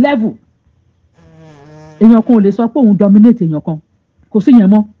field ti level èèyàn kan ò lè sọ pé òun dominate èèyàn kan kò sí yẹn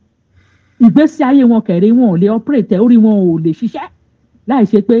mọ́ ìgbésí ayé wọn kẹ̀rẹ́ wọn ò lè operate orí wọn ò lè ṣiṣẹ́ láì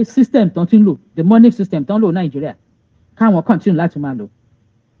ṣe pé system tán ti ń lò demonic system tán ń lò Nàìjíríà káwọn continue láti máa lò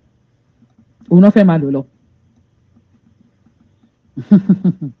òun náà fẹ́ máa lò lọ.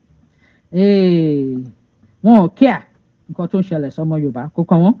 wọn ò kíá nǹkan tó ń ṣẹlẹ̀ sọmọ Yorùbá kò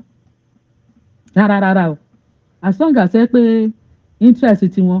kàn wọ́n rárá o as long as ẹ pé interest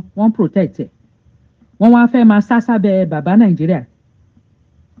tiwọn wọ́n protect ẹ̀ wọ́n wá fẹ́ máa sá sábẹ́ bàbá Nàìjíríà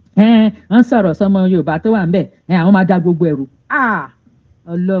wọ́n sọ̀rọ̀ sọmọ Yorùbá tó wà ń bẹ̀ àwọn máa da gbogbo ẹ̀rù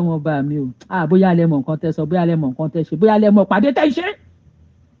Ọlọ́run ọba mi o bóyá lẹ mọ̀ nǹkan tẹ́ sọ bóyá lẹ mọ̀ nǹkan tẹ́ ṣe bóyá lẹ mọ̀ pàdé tẹ́ ṣe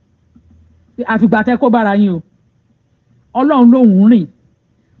àfìgbà tẹ́ kó bára yín o Ọlọ́run lòun rìn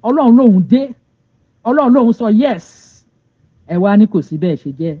Ọlọ́run lòun dé Ọlọ́run lòun sọ yes ẹ wá ní kò sí bẹ́ẹ̀ ṣe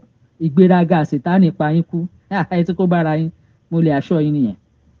jẹ́ ìgbéraga àṣetánì pa yín kú ẹ ti kó bára yín mo lè aṣọ yín nìyẹn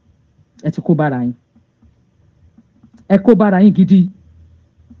ẹ ti kó bára yín ẹ kó bára yín gidi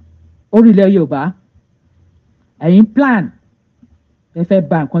orílẹ̀ Yorùbá ẹ̀yin plan ẹ fẹ́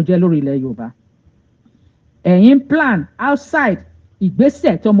bà nǹkan jẹ́ lórí ilẹ̀ Yorùbá ẹ̀yin plan outside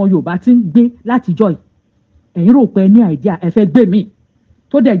ìgbésẹ̀ tí ọmọ Yorùbá ti ń gbé látijọ́ yìí ẹ̀yin rò pé ní àìdíà ẹ fẹ́ gbé mi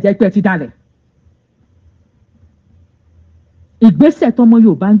tó dẹ̀ jẹ́ pé ẹ ti dalẹ̀ ìgbésẹ̀ tí ọmọ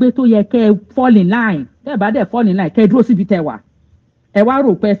Yorùbá ń gbé tó yẹ kẹ́ ẹ fall in line tẹ́ ẹ bá dẹ̀ fall in line kẹ́ ẹ dúró síbi tẹ́ wà ẹ wá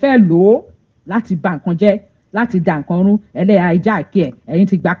rò pé ẹ fẹ́ lò ó láti bà nǹkan jẹ́ láti dà nǹkan rú ẹlẹ́yà ìjà àkí ẹ̀ ẹ̀yin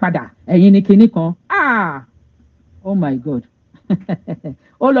ti gbà padà ẹ̀yin ní kinní kan oh my God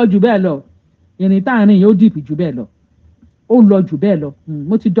ó lọ jù bẹ́ẹ̀ lọ ìrìn táàrin yóò dìbò jù bẹ́ẹ̀ lọ ó lọ jù bẹ́ẹ̀ lọ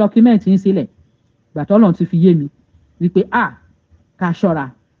mo ti dọ́kímẹ́ǹtì yín sílẹ̀ gbàtọ́ Ọlọ́run ti fi yé mi wípé ká ṣọ́ra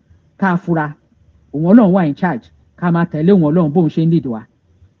ká fura òun Ọlọ́run wà in charge ká máa tẹ̀lé òun Ọlọ́run bóun ṣe ń lead wa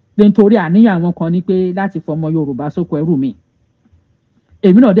pé nítorí àníyàn àwọn kan ní pé láti fọmọ Yorùbá sóko ẹrú mi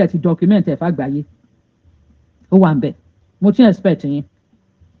èmi náà dẹ̀ ti dọ́kímẹ́ǹtì ẹ̀ fàgbáyé ó wà ń bẹ̀ mo ti expect yín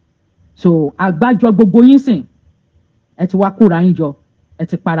so àgbájọ gbogbo yín sìn ẹ ti wá kóra yín jọ ẹ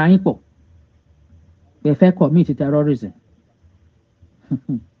ti para yín pọ̀ pé fẹ́ commit terrorism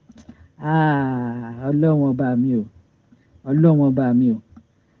Ọlọ́run ọba mi o Ọlọ́run ọba mi o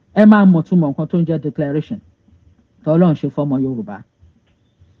ẹ máa mọ̀ túmọ̀ nǹkan tó ń jẹ́ declaration tó Ọlọ́run ṣe fọ́mọ Yorùbá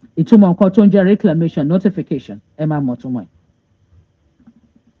ìtumọ̀ nǹkan tó ń jẹ́ reclamation notification ẹ máa mọ̀ túmọ̀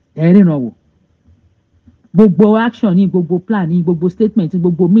ẹ̀ ríran wò gbogbo action ní gbogbo plan ní gbogbo statement ní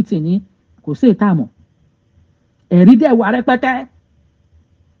gbogbo meeting ní kò sí ìta mọ̀ ẹ̀rí dẹ̀ wà rẹpẹtẹ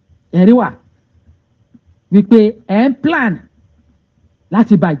ẹ̀rí wà wípé ẹ̀ ń plan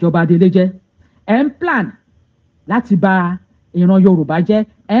láti bà ìjọba Adélé jẹ́ ẹ̀ ń plan láti bà ìran Yorùbá jẹ́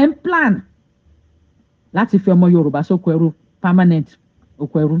ẹ̀ ń plan láti fi ọmọ Yorùbá sóko ẹrú permanent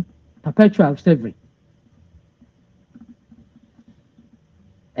oko ẹrú perpetual slavery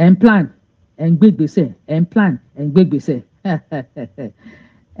ẹ̀ ń plan ẹ̀ ń gbégbèsè ẹ̀ ń plan ẹ̀ ń gbégbèsè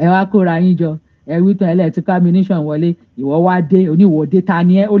ẹ wá kóra yín jọ ẹ wí tán ẹlẹ́ẹ̀tì ammunition wọlé ìwọ wá dé oníwòde ta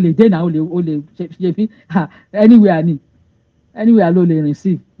ni ẹ ó lè dé náà ó lè ṣe fi anywhere ló lè rìn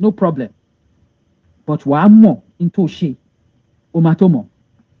sí no problem but wàá mọ̀ n tó ṣe o máa tó mọ̀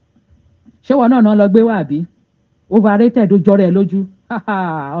ṣé wọn náà lọ gbé wá àbí overrated ó jọrọ ẹ lójú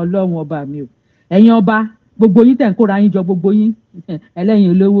Ọlọ́run ọba mi o ẹ̀yin ọba gbogbo yín tẹ̀ ń kóra yín jọ gbogbo yín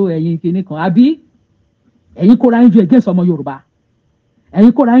ẹlẹ́yin olówó ẹ̀yin kìíní kan àbí ẹ̀yin kóra yín jọ against ọmọ Yorùbá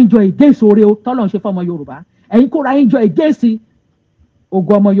ẹ̀yin kóra yín jọ against oore tọ́lọ̀ ń ṣe fọ́mọ Yorùbá ẹ̀yin kóra yín jọ against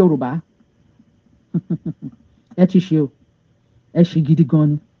ogun ọmọ Yorùbá ẹ ti ṣe o ẹ ṣe gidi gan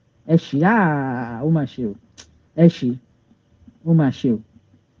ni ẹ ṣe ó mà ṣe o ẹ ṣe ó mà ṣe o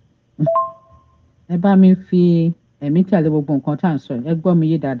ẹ bá mi fi ẹ̀mí tẹ̀lé gbogbo nǹkan tá à ń sọ ẹ gbọ́ mi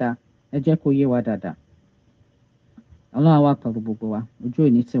yé dáadáa ẹ jẹ́ kó yé wa dáadáa Ọlọ́run wa pẹ̀lú gbogbo wa ojú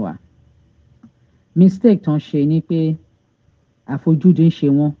òní tiwa mistake tán ṣe ni pé àfojúdi ń ṣe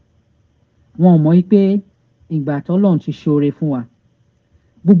wọn ò mọ̀ pé ìgbà tọ́lọ́run ti ṣoore fún wa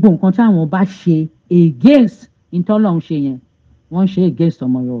gbogbo nǹkan táwọn bá ṣe against ìtọ́lọ́run ṣe yẹn wọ́n ṣe against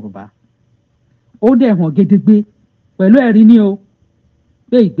ọmọ Yorùbá ó dẹ̀ hàn gédégbé pẹ̀lú ẹ̀rí ni o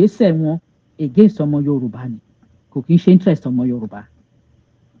pé ìgbésẹ̀ wọn against ọmọ Yorùbá ni kò kí ń ṣe interest ọmọ Yorùbá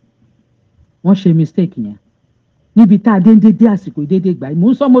wọ́n ṣe mistake yẹn níbi tá a dé ń dédé àsìkò ìdédé gbà mò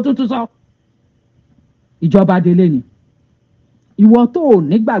ń sọ mo tuntun sọ ìjọba Adélé ni ìwọ tó ò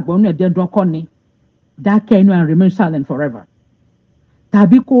nígbàgbọ́ nínú ẹ̀dẹ́dùn ọkọ ni dákẹ́ inú and remain silent forever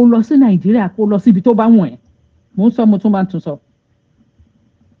tàbí kó o lọ sí Nàìjíríà kó o lọ síbi tó bá wọ̀n ẹ́ mò ń sọ mo tún máa tún sọ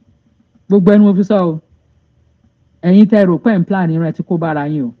gbogbo ẹni mo fi sọ o ẹ̀yin tẹ́ rò pé ń plan ìran ẹ ti kó bára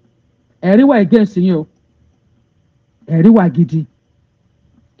yín o ẹ̀rí wà against yín o ẹ̀rí wà gidi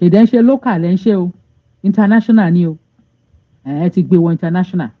kèdè ń ṣe local ẹ̀ ń ṣe o international ni o ẹ ti gbé wọ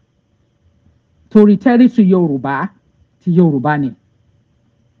international torí territory Yorùbá ti Yorùbá ni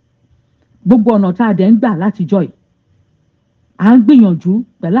gbogbo ọ̀nà tá a dẹ̀ ń gbà látijọ́ yìí à ń gbìyànjú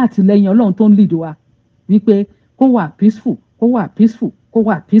pẹ̀lú àtìlẹ́yìn Ọlọ́run tó ń lead wa wípé kó wà peaceful kó wà peaceful kó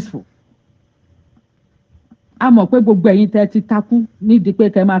wà peaceful a mọ̀ pé gbogbo ẹ̀yin tẹ́ ti takú nídìí pé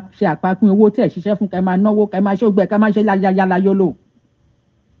kẹ́ máa ṣe àpapín owó tẹ́ ṣiṣẹ́ fún kẹ́ máa náwó kẹ́ máa ṣógbẹ́ kẹ́ máa ṣe yálayála yólò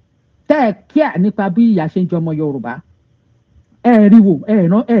tẹ́ ẹ kíá nípa bí ìyà ṣe ń jẹ ọmọ Yorùbá ẹ rí wò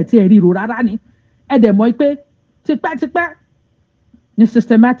ẹ tí ẹ ríro rárá ni ẹ dẹ̀ mọ̀ pé tipẹ́tipẹ́ ní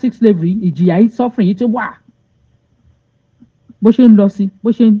systematic slavery ìjìyà yìí suffering yìí ti wà bó ṣe ń lọ sí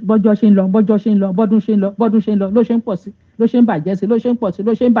bọ́jọ́ ṣe ń lọ bọ́jọ́ ṣe ń lọ bọ́dún ṣe ń lọ bọ́dún ṣe ń lọ ló ṣe ń pọ̀ sí ló ṣe ń bàjẹ́ sí ló ṣe ń pọ̀ sí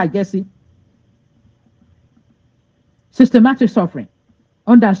ló ṣe ń bàjẹ́ sí. Systematic suffering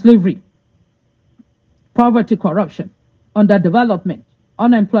under slavery, poverty, corruption, underdevelopment,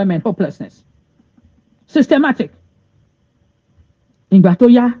 unemployment, hopelessness. Systematic. Ìgbà tó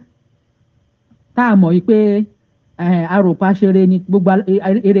yá tá a mọ̀ pé àròpá ṣeré ni gbogbo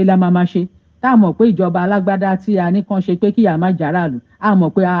eré la máa ṣe tá a mọ̀ pé ìjọba alágbádá tí a ní kan ṣe pé kíyà má jẹ aráàlú a mọ̀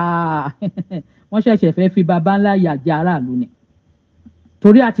pé wọ́n ṣẹ̀ṣẹ̀ fẹ́ fi baba ńlá yà jẹ aráàlú ni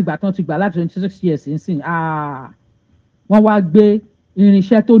torí àtìgbà tán ti gbà láti 26 years nsìn wọ́n wá gbé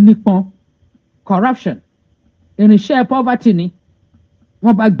irinṣẹ́ tó nípọn corruption irinṣẹ́ poverty ni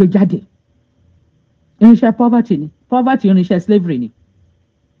wọ́n bá gbé jáde irinṣẹ́ poverty ni poverty irinṣẹ́ slavery ni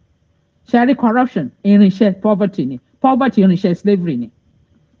ṣẹ́rí corruption irinṣẹ́ poverty ni poverty irinṣẹ́ slavery ni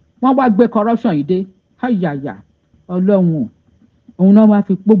wọ́n wá gbé corruption yìí dé ayàyà ọlọ́run òun náà wá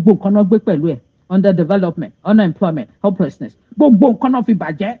fi gbogbo nǹkan náà gbé pẹ̀lú ẹ̀ underdevelopment unemployment hopelessness gbogbo nǹkan náà fi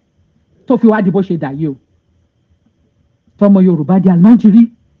bàjẹ́ tó fi wá di bó ṣe dà yìí o tọmọ Yorùbá di àlmájìrí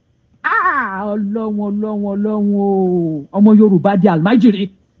ọlọ́run o ọmọ Yorùbá di àlmájìrí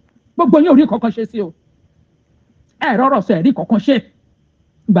gbogbo yín ò rí kankan ṣe sí o ẹ rọrọ sọ ẹ rí kankan ṣe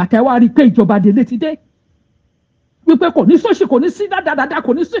ìgbà tẹ́ wá rí pé ìjọba délé ti dé wípé kò ní sóṣì kò ní sí dáadáa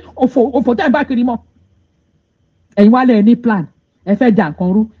kò ní sí òfò tẹ́ ẹ bá kiri mọ́ ẹ̀yin wálé ẹ ní plan ẹ fẹ́ dà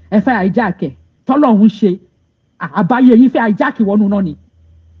nǹkan rú ẹ fẹ́ àìjáàkẹ́ tọ́lọ́hún ṣe àbáyé yín fẹ́ àìjáàkì wọnú náà ni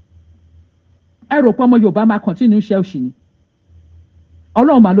ẹ rò pé ọmọ Yorùbá máa continue iṣẹ́ òṣì ni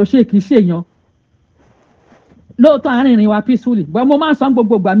Ọlọ́run máa lọ ṣe kì í ṣe èèyàn lóòótọ́ arìnrìn wa peacefully bọ́ mo máa ń sọ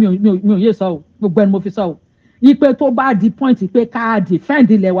gbogbo ìgbà mi ò yé sọ o gbogbo ẹni mo fi sọ o ipe tó bá di point pé ká defend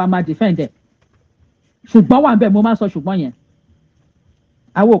ilẹ̀ wa máa defend ẹ̀ ṣùgbọ́n wà bẹ́ẹ̀ mo máa sọ ṣùgbọ́n yẹn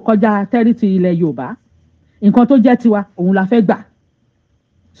àwọn òkọjá tẹ́rìtì ilẹ̀ Yorùbá nǹkan tó jẹ́ tiwa òun la fẹ́ gbà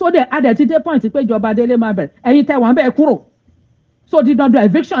so dẹ̀ adẹ̀ ti dé point pé ìjọba délé máa bẹ̀rẹ̀ ẹ̀yin tẹ̀ wọ́n bẹ́ẹ̀ kúrò so di dandan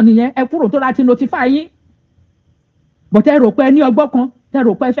eviction nìyẹn ẹ kúrò tó láti notify yín but ẹ rò pé ẹ ní ọgbọ́n kan ẹ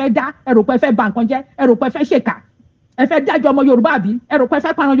rò pé ẹ fẹ́ dá ẹ rò pé ẹ fẹ́ bà nǹkan jẹ́ ẹ rò pé ẹ fẹ́ ṣèkà ẹ fẹ́ dájọ́ ọmọ Yorùbá àbí ẹ rò pé ẹ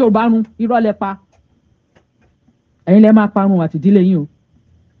fẹ́ parun Yorùbá run irọ́ lẹ pa ẹ̀yin lẹ máa parun àti ìdílé yín o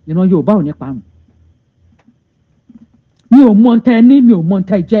ìran Yorùbá ò ní parun mi ò mọ̀ tẹ́ ní mi ò mọ̀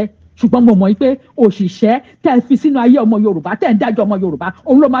tẹ́ jẹ́ ṣùgbọ́n mo mọ̀ pé òṣìṣẹ́ tẹ́ fi sínú ayé ọmọ Yorùbá tẹ́ ń dájọ́ ọmọ Yorùbá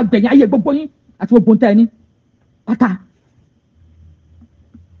òun ló máa gbẹ̀yìn ayé gbogbo yín àti gbogbo tẹ́ ní pátá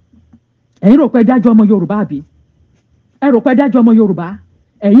ẹ̀yin rò pé dájọ́ ọmọ Yorùbá àbí ẹ rò pé dájọ́ ọmọ Yorùbá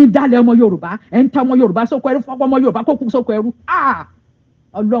ẹ̀yin dálẹ̀ ọmọ Yorùbá ẹ̀ ń ta ọmọ Yorùbá sóko ẹrú fọ́pọ́ ọmọ Yorùbá kó kú sóko ẹrú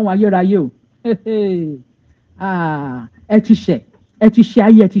Ọlọ́run ayérayé o ẹ ti ṣe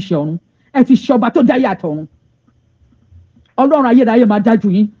ayé ẹ ti ṣe ọ̀run ẹ ti ṣe ọba tó dáyé àtọ̀run Ọlọ́run ayérayé máa dájú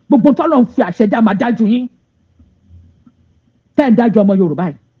yín gbogbo tọ́lọ́run fi àṣẹ dá máa dájú yín tẹ́ ń dájọ́ ọmọ Yorùbá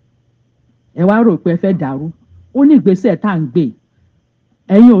yìí ẹ wá rò pé ẹ fẹ́ dàrú ó ní ìgbésẹ̀ tá à ń gbé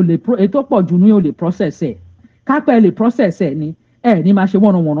ẹ̀yin ò lè ètò pọ̀ jù ní ò lè process ẹ̀ kápẹ́ lè process ẹ̀ ni ẹ̀ ní máa ṣe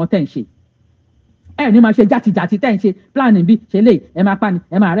wọ́nranwọ̀nran tẹ̀ ń ṣe ẹ̀ ní máa ṣe játijàti tẹ̀ ń ṣe planning bí ṣe lè ẹ máa pa ni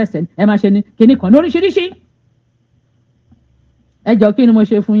ẹ máa arrest ni ẹ máa ṣe ni kinní kan ní oríṣiríṣi ẹ jọ kí ni mo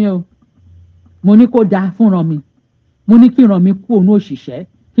ṣe fún yín o mo ní kó dáa fúnra mi mo ní kí ìran mi kú òun òṣìṣẹ́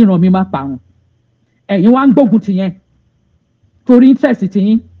kí ìran mi má parun ẹ̀yin wá ń gbógun tìyẹn torí interest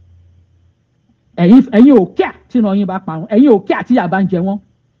tiyín ẹ̀yin ò kíá tí ìran yín bá parun ẹ̀yin ò kíá tí ìyà bá ń jẹ wọ́n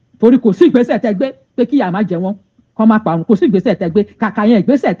torí kò sí ìgbésẹ̀ tẹ́ gbé pé kí ìyà má jẹ wọ́n kọ́ má parun kò sí ìgbésẹ̀ tẹ́ gbé kàkà yẹn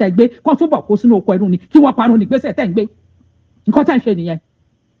ìgbésẹ̀ tẹ́ gbé kọ́ túbọ̀ kó sínú oko ẹrú ni kí wọ́n parun ní ìgbésẹ̀ tẹ́ ń gbé nǹkan tẹ́ ń ṣe nìyẹn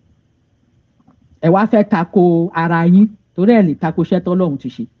ẹ wá fẹ́ tako ara yín torí ẹ lè tako iṣẹ́ tọ́lọ́run ti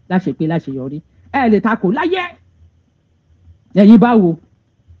ṣe láṣepé láṣeyọrí ẹ lè tako láyé ẹ̀yin báwo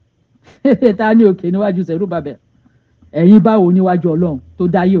ta ní òkè níwájú Zerubbabel ẹ̀yin báwo níwájú Ọlọ́run tó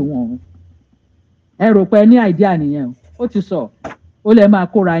dáyé òun ọ̀run ẹ rò pé ní àìdíà nìyẹn ó ti sọ ó lè máa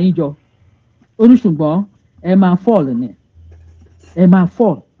kóra yín jọ ó ní ṣùgbọ́n ẹ máa fall ni ẹ máa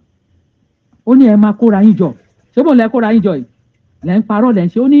fall ó ní ẹ máa kóra yín jọ ṣé bò ń lẹ kóra yín jọ yìí lẹ́ ń parọ́ lẹ́ ń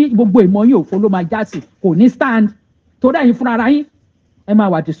ṣe ó ní gbogbo ìmọ̀ yín òfo ló máa já sí kò ní stand torí ẹ̀yin fúnra ara yín ẹ máa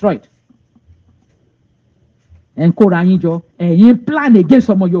wà destroyed ẹ̀ ń kóra yín jọ ẹ̀yin plan against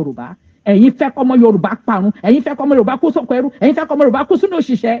ọmọ Yorùbá ẹ̀yin fẹ́ kọ́ ọmọ Yorùbá parun ẹ̀yin fẹ́ kọ́ ọmọ Yorùbá kó sóko ẹrú ẹ̀yin fẹ́ kọ́ ọmọ Yorùbá kó sínú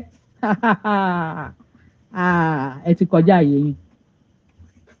òṣìṣẹ́ ẹ ti kọjá àyè yín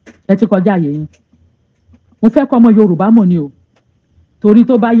ẹ ti kọjá àyè yín mo fẹ́ kọ́ ọmọ Yorùbá mọ̀ ni o torí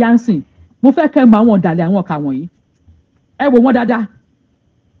tó bá yá ń sìn mo fẹ́ kẹ́ mọ àwọn ọ̀dàlẹ̀ àwọn ọ̀kà wọ̀nyí ẹ wò wọ́n dáadáa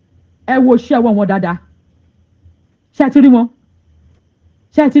ẹ wo iṣẹ́ ọwọ́ wọn dáadáa ṣé ẹ ti rí wọn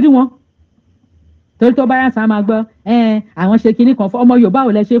ṣé ẹ ti rí wọn torí tó bá yà sá máa gbọ́ àwọn ṣe kinní kan fún ọmọ Yorùbá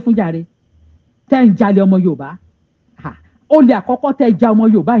ò lẹ ṣe fún jàre tẹ́ ń jalè ọmọ Yorùbá ó lè àkọ́kọ́ tẹ́ ja ọmọ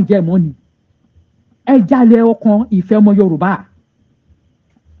Yorùbá ń jẹ́ mọ́ ni ẹ jalè ọkàn ìfẹ́ ọmọ Yorùbá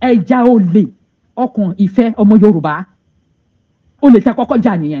ẹ ja olè ọkàn ìfẹ́ ọmọ Yorùbá ó lè tẹ́ kọ́kọ́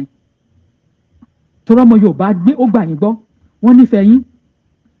jà nìyẹn torí ọmọ Yorùbá gbé ó gbà yín gbọ́ wọ́n nífẹ̀ẹ́ yín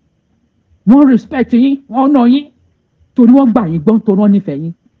wọ́n respect yín wọ́n nà yín torí wọ́n gbà yín gbọ́ torí wọ́n nífẹ̀ẹ́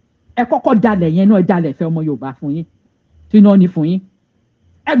yín ẹ kọ́kọ́ dalẹ̀ yẹn náà ẹ dalẹ̀ fẹ́ ọmọ Yorùbá fún yín tí náà ní fún yín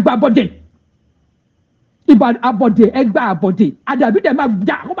ẹ gba abọ́dé ìbá abọ́dé ẹ gba abọ́dé àdàbí dẹ̀ máa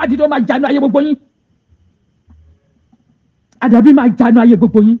jà kó bá dídọ́ máa jánu ayé gbogbo yín àdàbí máa jánu ayé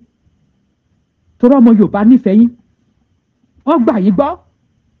gbogbo yín torí ọmọ Yorùbá nífẹ̀ẹ́ yín wọ́n gbà yín gbọ́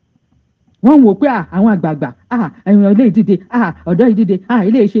wọ́n wò pé àwọn àgbààgbà ẹ̀yìn ilé ìdíje ọ̀dọ́ ìdíje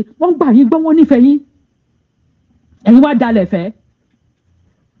ilé ìṣe wọ́n gbà yín gbọ́ wọ́n nífẹ̀ẹ́ yín ẹ̀yin wá dalẹ̀ fẹ́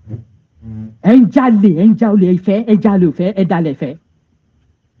ẹ̀ ń jalè ìfẹ́ ẹ̀ jalè ìfẹ́ ẹ̀ dalẹ̀ fẹ́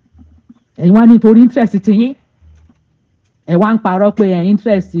ẹ̀yin wá nítorí interest ti yín ẹ̀ wá ń parọ́ pé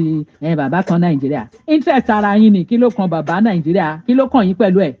interest bàbá kan Nàìjíríà interest ara yín ni kí ló kan bàbá Nàìjíríà kí ló kàn yín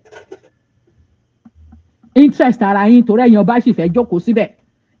pẹ̀lú ẹ̀ interest ara yín torí ẹ̀yin ọba sì fẹ́ jókòó síbẹ̀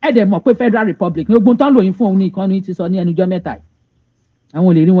ẹ̀ dẹ̀ mọ̀ pé Federal Republic ní ogun tán lòyìn fún òun ní ìkànnì ti sọ ní ẹnujọ́ mẹ́ta yìí àwọn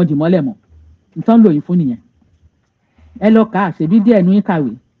ò lè rí wọn dì mọ́lẹ̀ mọ́ tán lòyìn fún nìyẹn ẹ lọ kà á ṣèbí díẹ̀ nu yín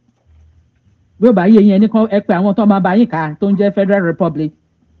kàwé bí ó bá yé yín ẹni kan ẹ pé àwọn tó máa bá yín kà á tó ń jẹ́ Federal Republic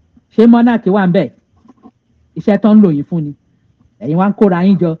ṣé monarch wà ń bẹ̀ iṣẹ́ tó ń lòyìn fún ni ẹ̀yin wá ń kóra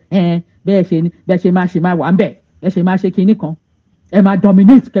yín jọ bẹ́ẹ̀ ṣe máa ṣe máa wà ń bẹ̀ bẹ́ẹ̀ ṣe máa ṣe kinní kan ẹ máa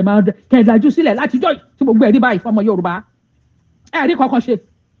dominate kẹ ẹ dájú sílẹ̀ látijọ́ tí gbogbo ẹ̀rí báyìí fọmọ Yorùbá ẹ̀rí kankan ṣe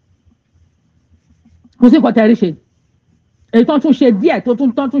kò sí nǹkan tẹ́rí ṣe èyí tó tún ṣe díẹ̀ tó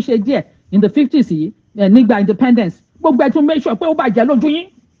tún ṣe díẹ̀ in the 50s yìí nígbà independence gbogbo ẹ̀ tún make sure pé ó bàjẹ́ lójú yín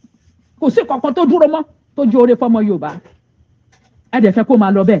kò sí kankan tó dúró mọ́ tó jẹ́ oore fọmọ Yorùbá ẹ dẹ̀ fẹ́ kó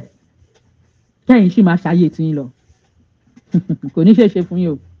máa lọ bẹ́ẹ̀ kẹ́yìn sì máa ṣàyè tí yín lọ kò ní ṣe é ṣe fún yín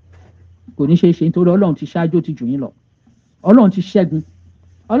o kò ní ṣe é ṣe nítorí Ọlọ́run ti ṣáájú ti jù yín lọ Ọlọ́run ti ṣẹ́gun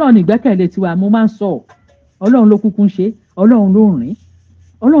Ọlọ́run ìgbẹ́kẹ̀lé tiwa mo máa ń sọ Ọlọ́run ló kúkú ń ṣe Ọlọ́run ló rìn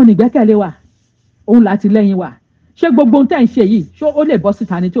Ọlọ́run ìgbẹ́kẹ̀lé wa òun láti lẹ́yìn wa ṣé gbogbo ohun tẹ́ ń ṣe yìí ṣó ó lè bọ́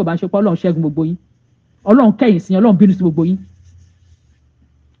síta ni tí ò bá ń ṣe pé Ọlọ́run ṣẹ́gun gbogbo yín Ọlọ́run kẹ́yìn sí Ọlọ́run bínú sí gbogbo yín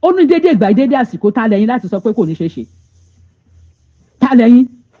ó ní dédé ìgbà dédé àsìkò tá lẹ́yìn láti sọ pé kò ní ṣe ṣe tá lẹ́yìn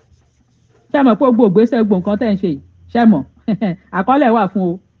ṣé mọ̀ pé gbogbo ìgbésẹ̀ gbogbo nǹkan tẹ́ ń ṣe yìí ṣé mọ̀ àkọọ́lẹ̀ wà fún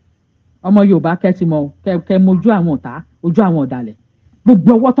o ọmọ Yorùbá kẹ́tì mọ̀ kẹ́ mojú àwọn ọ̀tá ojú àwọn ọ̀dàlẹ̀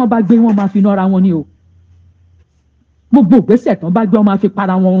gbogbo ọwọ́ tán bá gbé wọn máa fi nọ́ra wọn ní o gbogbo ìgbésẹ̀ tán bá gbé wọn máa fi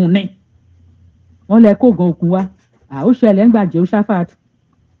para wọn run ní wọ́n lẹ kó gan okùn wa ó ṣẹlẹ̀ ńgbà Jehoshaphat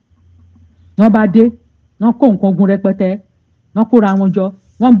wọ́n bá dé wọ́n kó nǹkan ogun rẹpẹtẹ wọ́n kóra wọn jọ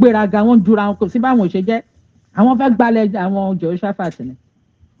wọ́n gbéraga wọ́n jura wọn kò sí báwọn ò ṣe jẹ́ àwọn fẹ́ gbalẹ̀ àwọn Jehoshaphat ni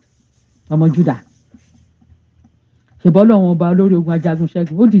ọmọ Juda ṣèbọ́ lọ́wọ́n ọba olórí ogun ajagun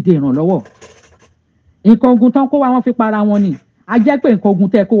ṣẹ́gun ó dìde ìrànlọ́wọ́ nǹkan ogun tán kó wa wọ́n fi para wọn ni a jẹ́ pé nǹkan ogun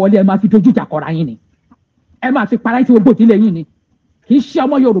tẹ́ kó wọlé ẹ máa fi dojú ìjà kọra yín ni ẹ máa fi para yín tí gbogbo ìdílé yín ni kì í ṣe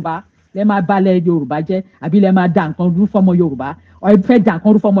ọmọ Yorùbá lẹ máa balẹ̀ Yorùbá jẹ́ àbí lẹ máa da nǹkan rú fọmọ Yorùbá ẹ fẹ́ da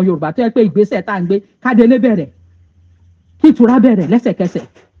nǹkan rú fọmọ Yorùbá tó yẹ pé ìgbésẹ̀ tá à ń gbé kádélé bẹ̀rẹ̀ kí ìtura bẹ̀rẹ̀ lẹ́sẹ̀kẹsẹ̀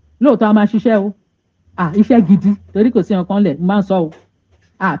lóòótọ́ a máa ṣiṣẹ́ o iṣẹ́ gidi torí kò sí ọkàn lẹ̀ máa ń sọ o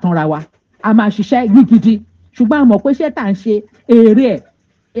àtànra wa a máa ṣiṣẹ́ ní gidi ṣùgbọ́n a mọ̀ pé iṣẹ́ tá à ń ṣe èrè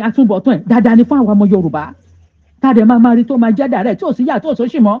ẹ̀ àtúbọ̀tán ẹ̀ dáadáa ni fún àwọn ọmọ Yorùbá táde máa rí tó máa jẹ́ dàrẹ́ tí ò sí yà tó ò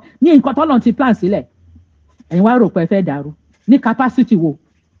sóṣì mọ́ ní nǹkan tọ́lọ́ ti plan sílẹ̀ ẹ̀yin wá rò pé ẹ fẹ́ dàrú ní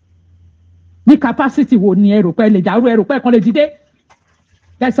capacity wo ni ẹ rò pé ẹ lè dàrú ẹ rò pé ẹ kan lè dìde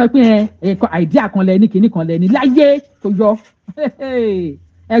ẹ sọ pé àìdíà kan lẹ ní kinní kan lẹ ní láyé tó yọ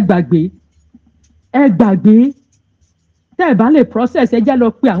ẹ gbàgbé tẹ́ ẹ bá lè process ẹ jẹ́ lọ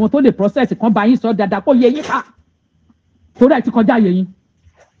pé àwọn tó lè process kan bá yín sọ dáadáa kó yé yín ká torí ẹ ti kọjá yé yín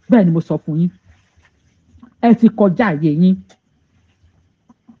bẹ́ẹ̀ ni mo sọ fún yín ẹ ti kọjá yé yín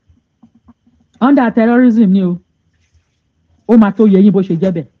under terrorism ni o ó máa tó yé yín bó ṣe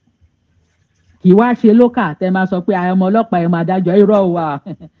jẹ́ bẹ́ẹ̀ kì í wá ṣe local tẹ́ máa sọ pé ọmọ ọlọ́pàá ẹ máa dájọ́ irọ́ wa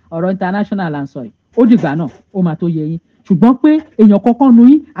ọ̀rọ̀ international à ń sọ yìí ó dìgbà náà ó máa tó yé yín ṣùgbọ́n pé èèyàn kankan nu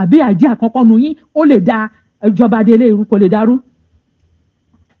yín àbí àjẹ́ kankan nu yín ó lè da ìjọba délé irú kò lè dàrú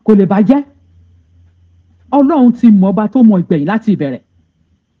kò lè bàjẹ́ Ọlọ́run ti mọ̀ ọba tó mọ ìgbẹ̀yìn láti ìbẹ̀rẹ̀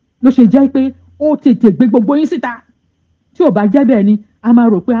ló ṣe jẹ́ pé ó tètè gbé gbogbo yín síta tí ò bá jẹ́ bẹ́ẹ̀ ni a máa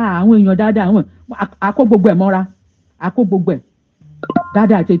rò pé àwọn èèyàn dáadáa àwọn àkó gbogbo ẹ̀ mọ́ra àkó gbogbo ẹ̀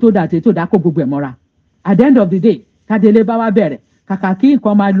dáadáa àti ètò dà àkó gbogbo ẹ̀ mọ́ra at the end of the day kádélé bá wá bẹ̀rẹ̀ kàkà kí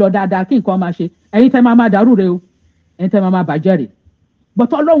nǹkan máa lọ dáadáa kí nǹkan máa ṣe ẹ̀yin tẹ́ máa dàrú rẹ o ẹ̀yin tẹ́ máa bàjẹ́ rè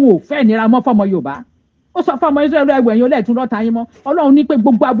bọ́tọ̀ ọlọ́run ò fẹ́ nira mọ́ fọmọ Yorùbá ó sọ fọmọ Israẹli ẹ̀wẹ̀ yẹn lẹ́ẹ̀tún lọ́ta yín mọ́ ọlọ́run ní pé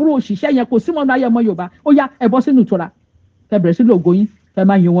gbogbo aburú òṣìṣẹ́ yẹn kò sí mọ́nú ayé ọmọ Yorùbá ó yá ẹ bọ́ sínú ìtura kẹ́ bẹ̀rẹ̀ sí lógo yín kẹ́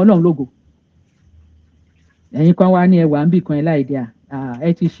máa yin wọn lọ́run lógo ẹ̀yin kan wá ní ẹwà ń bì kan ẹ láì dí ẹ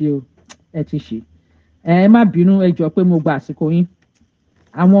ti ṣe o ẹ ti ṣe ẹ má bínú ẹ jọ pé mo gba àsìkò yín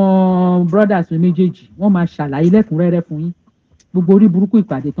àwọn brothers mi méjèèjì wọ́n máa ṣàlàyé lẹ́kùnrẹ́rẹ́ fún yín gbogbo orí burúkú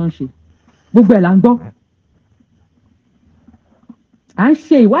ìpàdé tán ṣe gbogbo ẹ̀ là ń gbọ́ à ń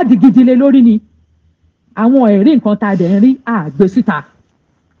ṣe ìwádìí gidi lé lórí ni àwọn ẹ̀rí nǹkan tá a dẹ̀ ń rí àgbé síta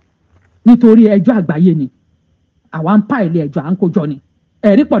nítorí ẹjọ́ àgbáyé ni àwa ń pa ilé ẹjọ́ à ń kójọ ni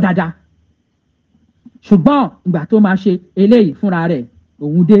ẹ̀rí pọ̀ dáadáa ṣùgbọ́n ìgbà tó máa ṣe eléyìí fúnra rẹ̀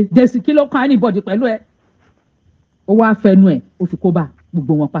òun dé sí kí ló kàn anybody pẹ̀lú ẹ ó wá fẹnu ẹ̀ ó fi kó bá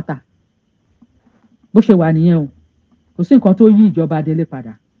gbogbo wọn pátá bó ṣe wà nìyẹn o kò sí nǹkan tó yí ìjọba délé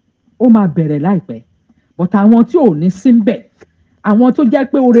padà ó máa bẹ̀rẹ̀ láìpẹ́ bọ̀tà àwọn tí ò ní sí ń bẹ̀ àwọn tó jẹ́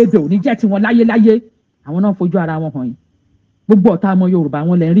pé oore bẹ̀ ò ní jẹ́ tiwọn láyéláyé àwọn náà fojú ara wọn hàn yín gbogbo ọ̀tá ọmọ Yorùbá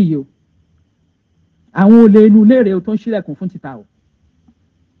wọn lẹ́ ń rí yìí o àwọn olè inú léèrè tó ń ṣílẹ̀kùn fún títà o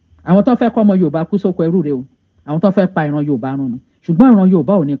àwọn tó fẹ́ kọ́ ọmọ Yorùbá kú sóko ẹrú rẹ o àwọn tó fẹ́ pa ìran Yorùbá run ni ṣùgbọ́n ìran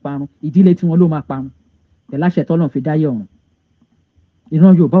Yorùbá ò ní parun ìdílé tiwọn ló máa parun tẹ̀láṣẹ tọ́lọ́run fi dáyé ọ̀run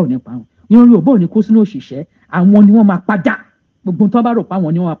ìran Yorùbá ò ní parun ìran Yorùbá ò ní kú sínú òṣìṣẹ́ àwọn ni wọ́n máa padà gbogbo tó bá rò pa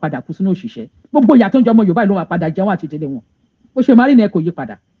àwọn ni wọ́n máa padà kú sínú òṣìṣẹ́ gbogbo ìyà tó ń jẹ ọmọ Yorùbá ló máa padà jẹun àti ìdílé wọn bó ṣe máa rí ni ẹ kò yí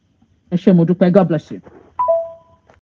padà ẹ ṣé mo dúpẹ́ God bless you.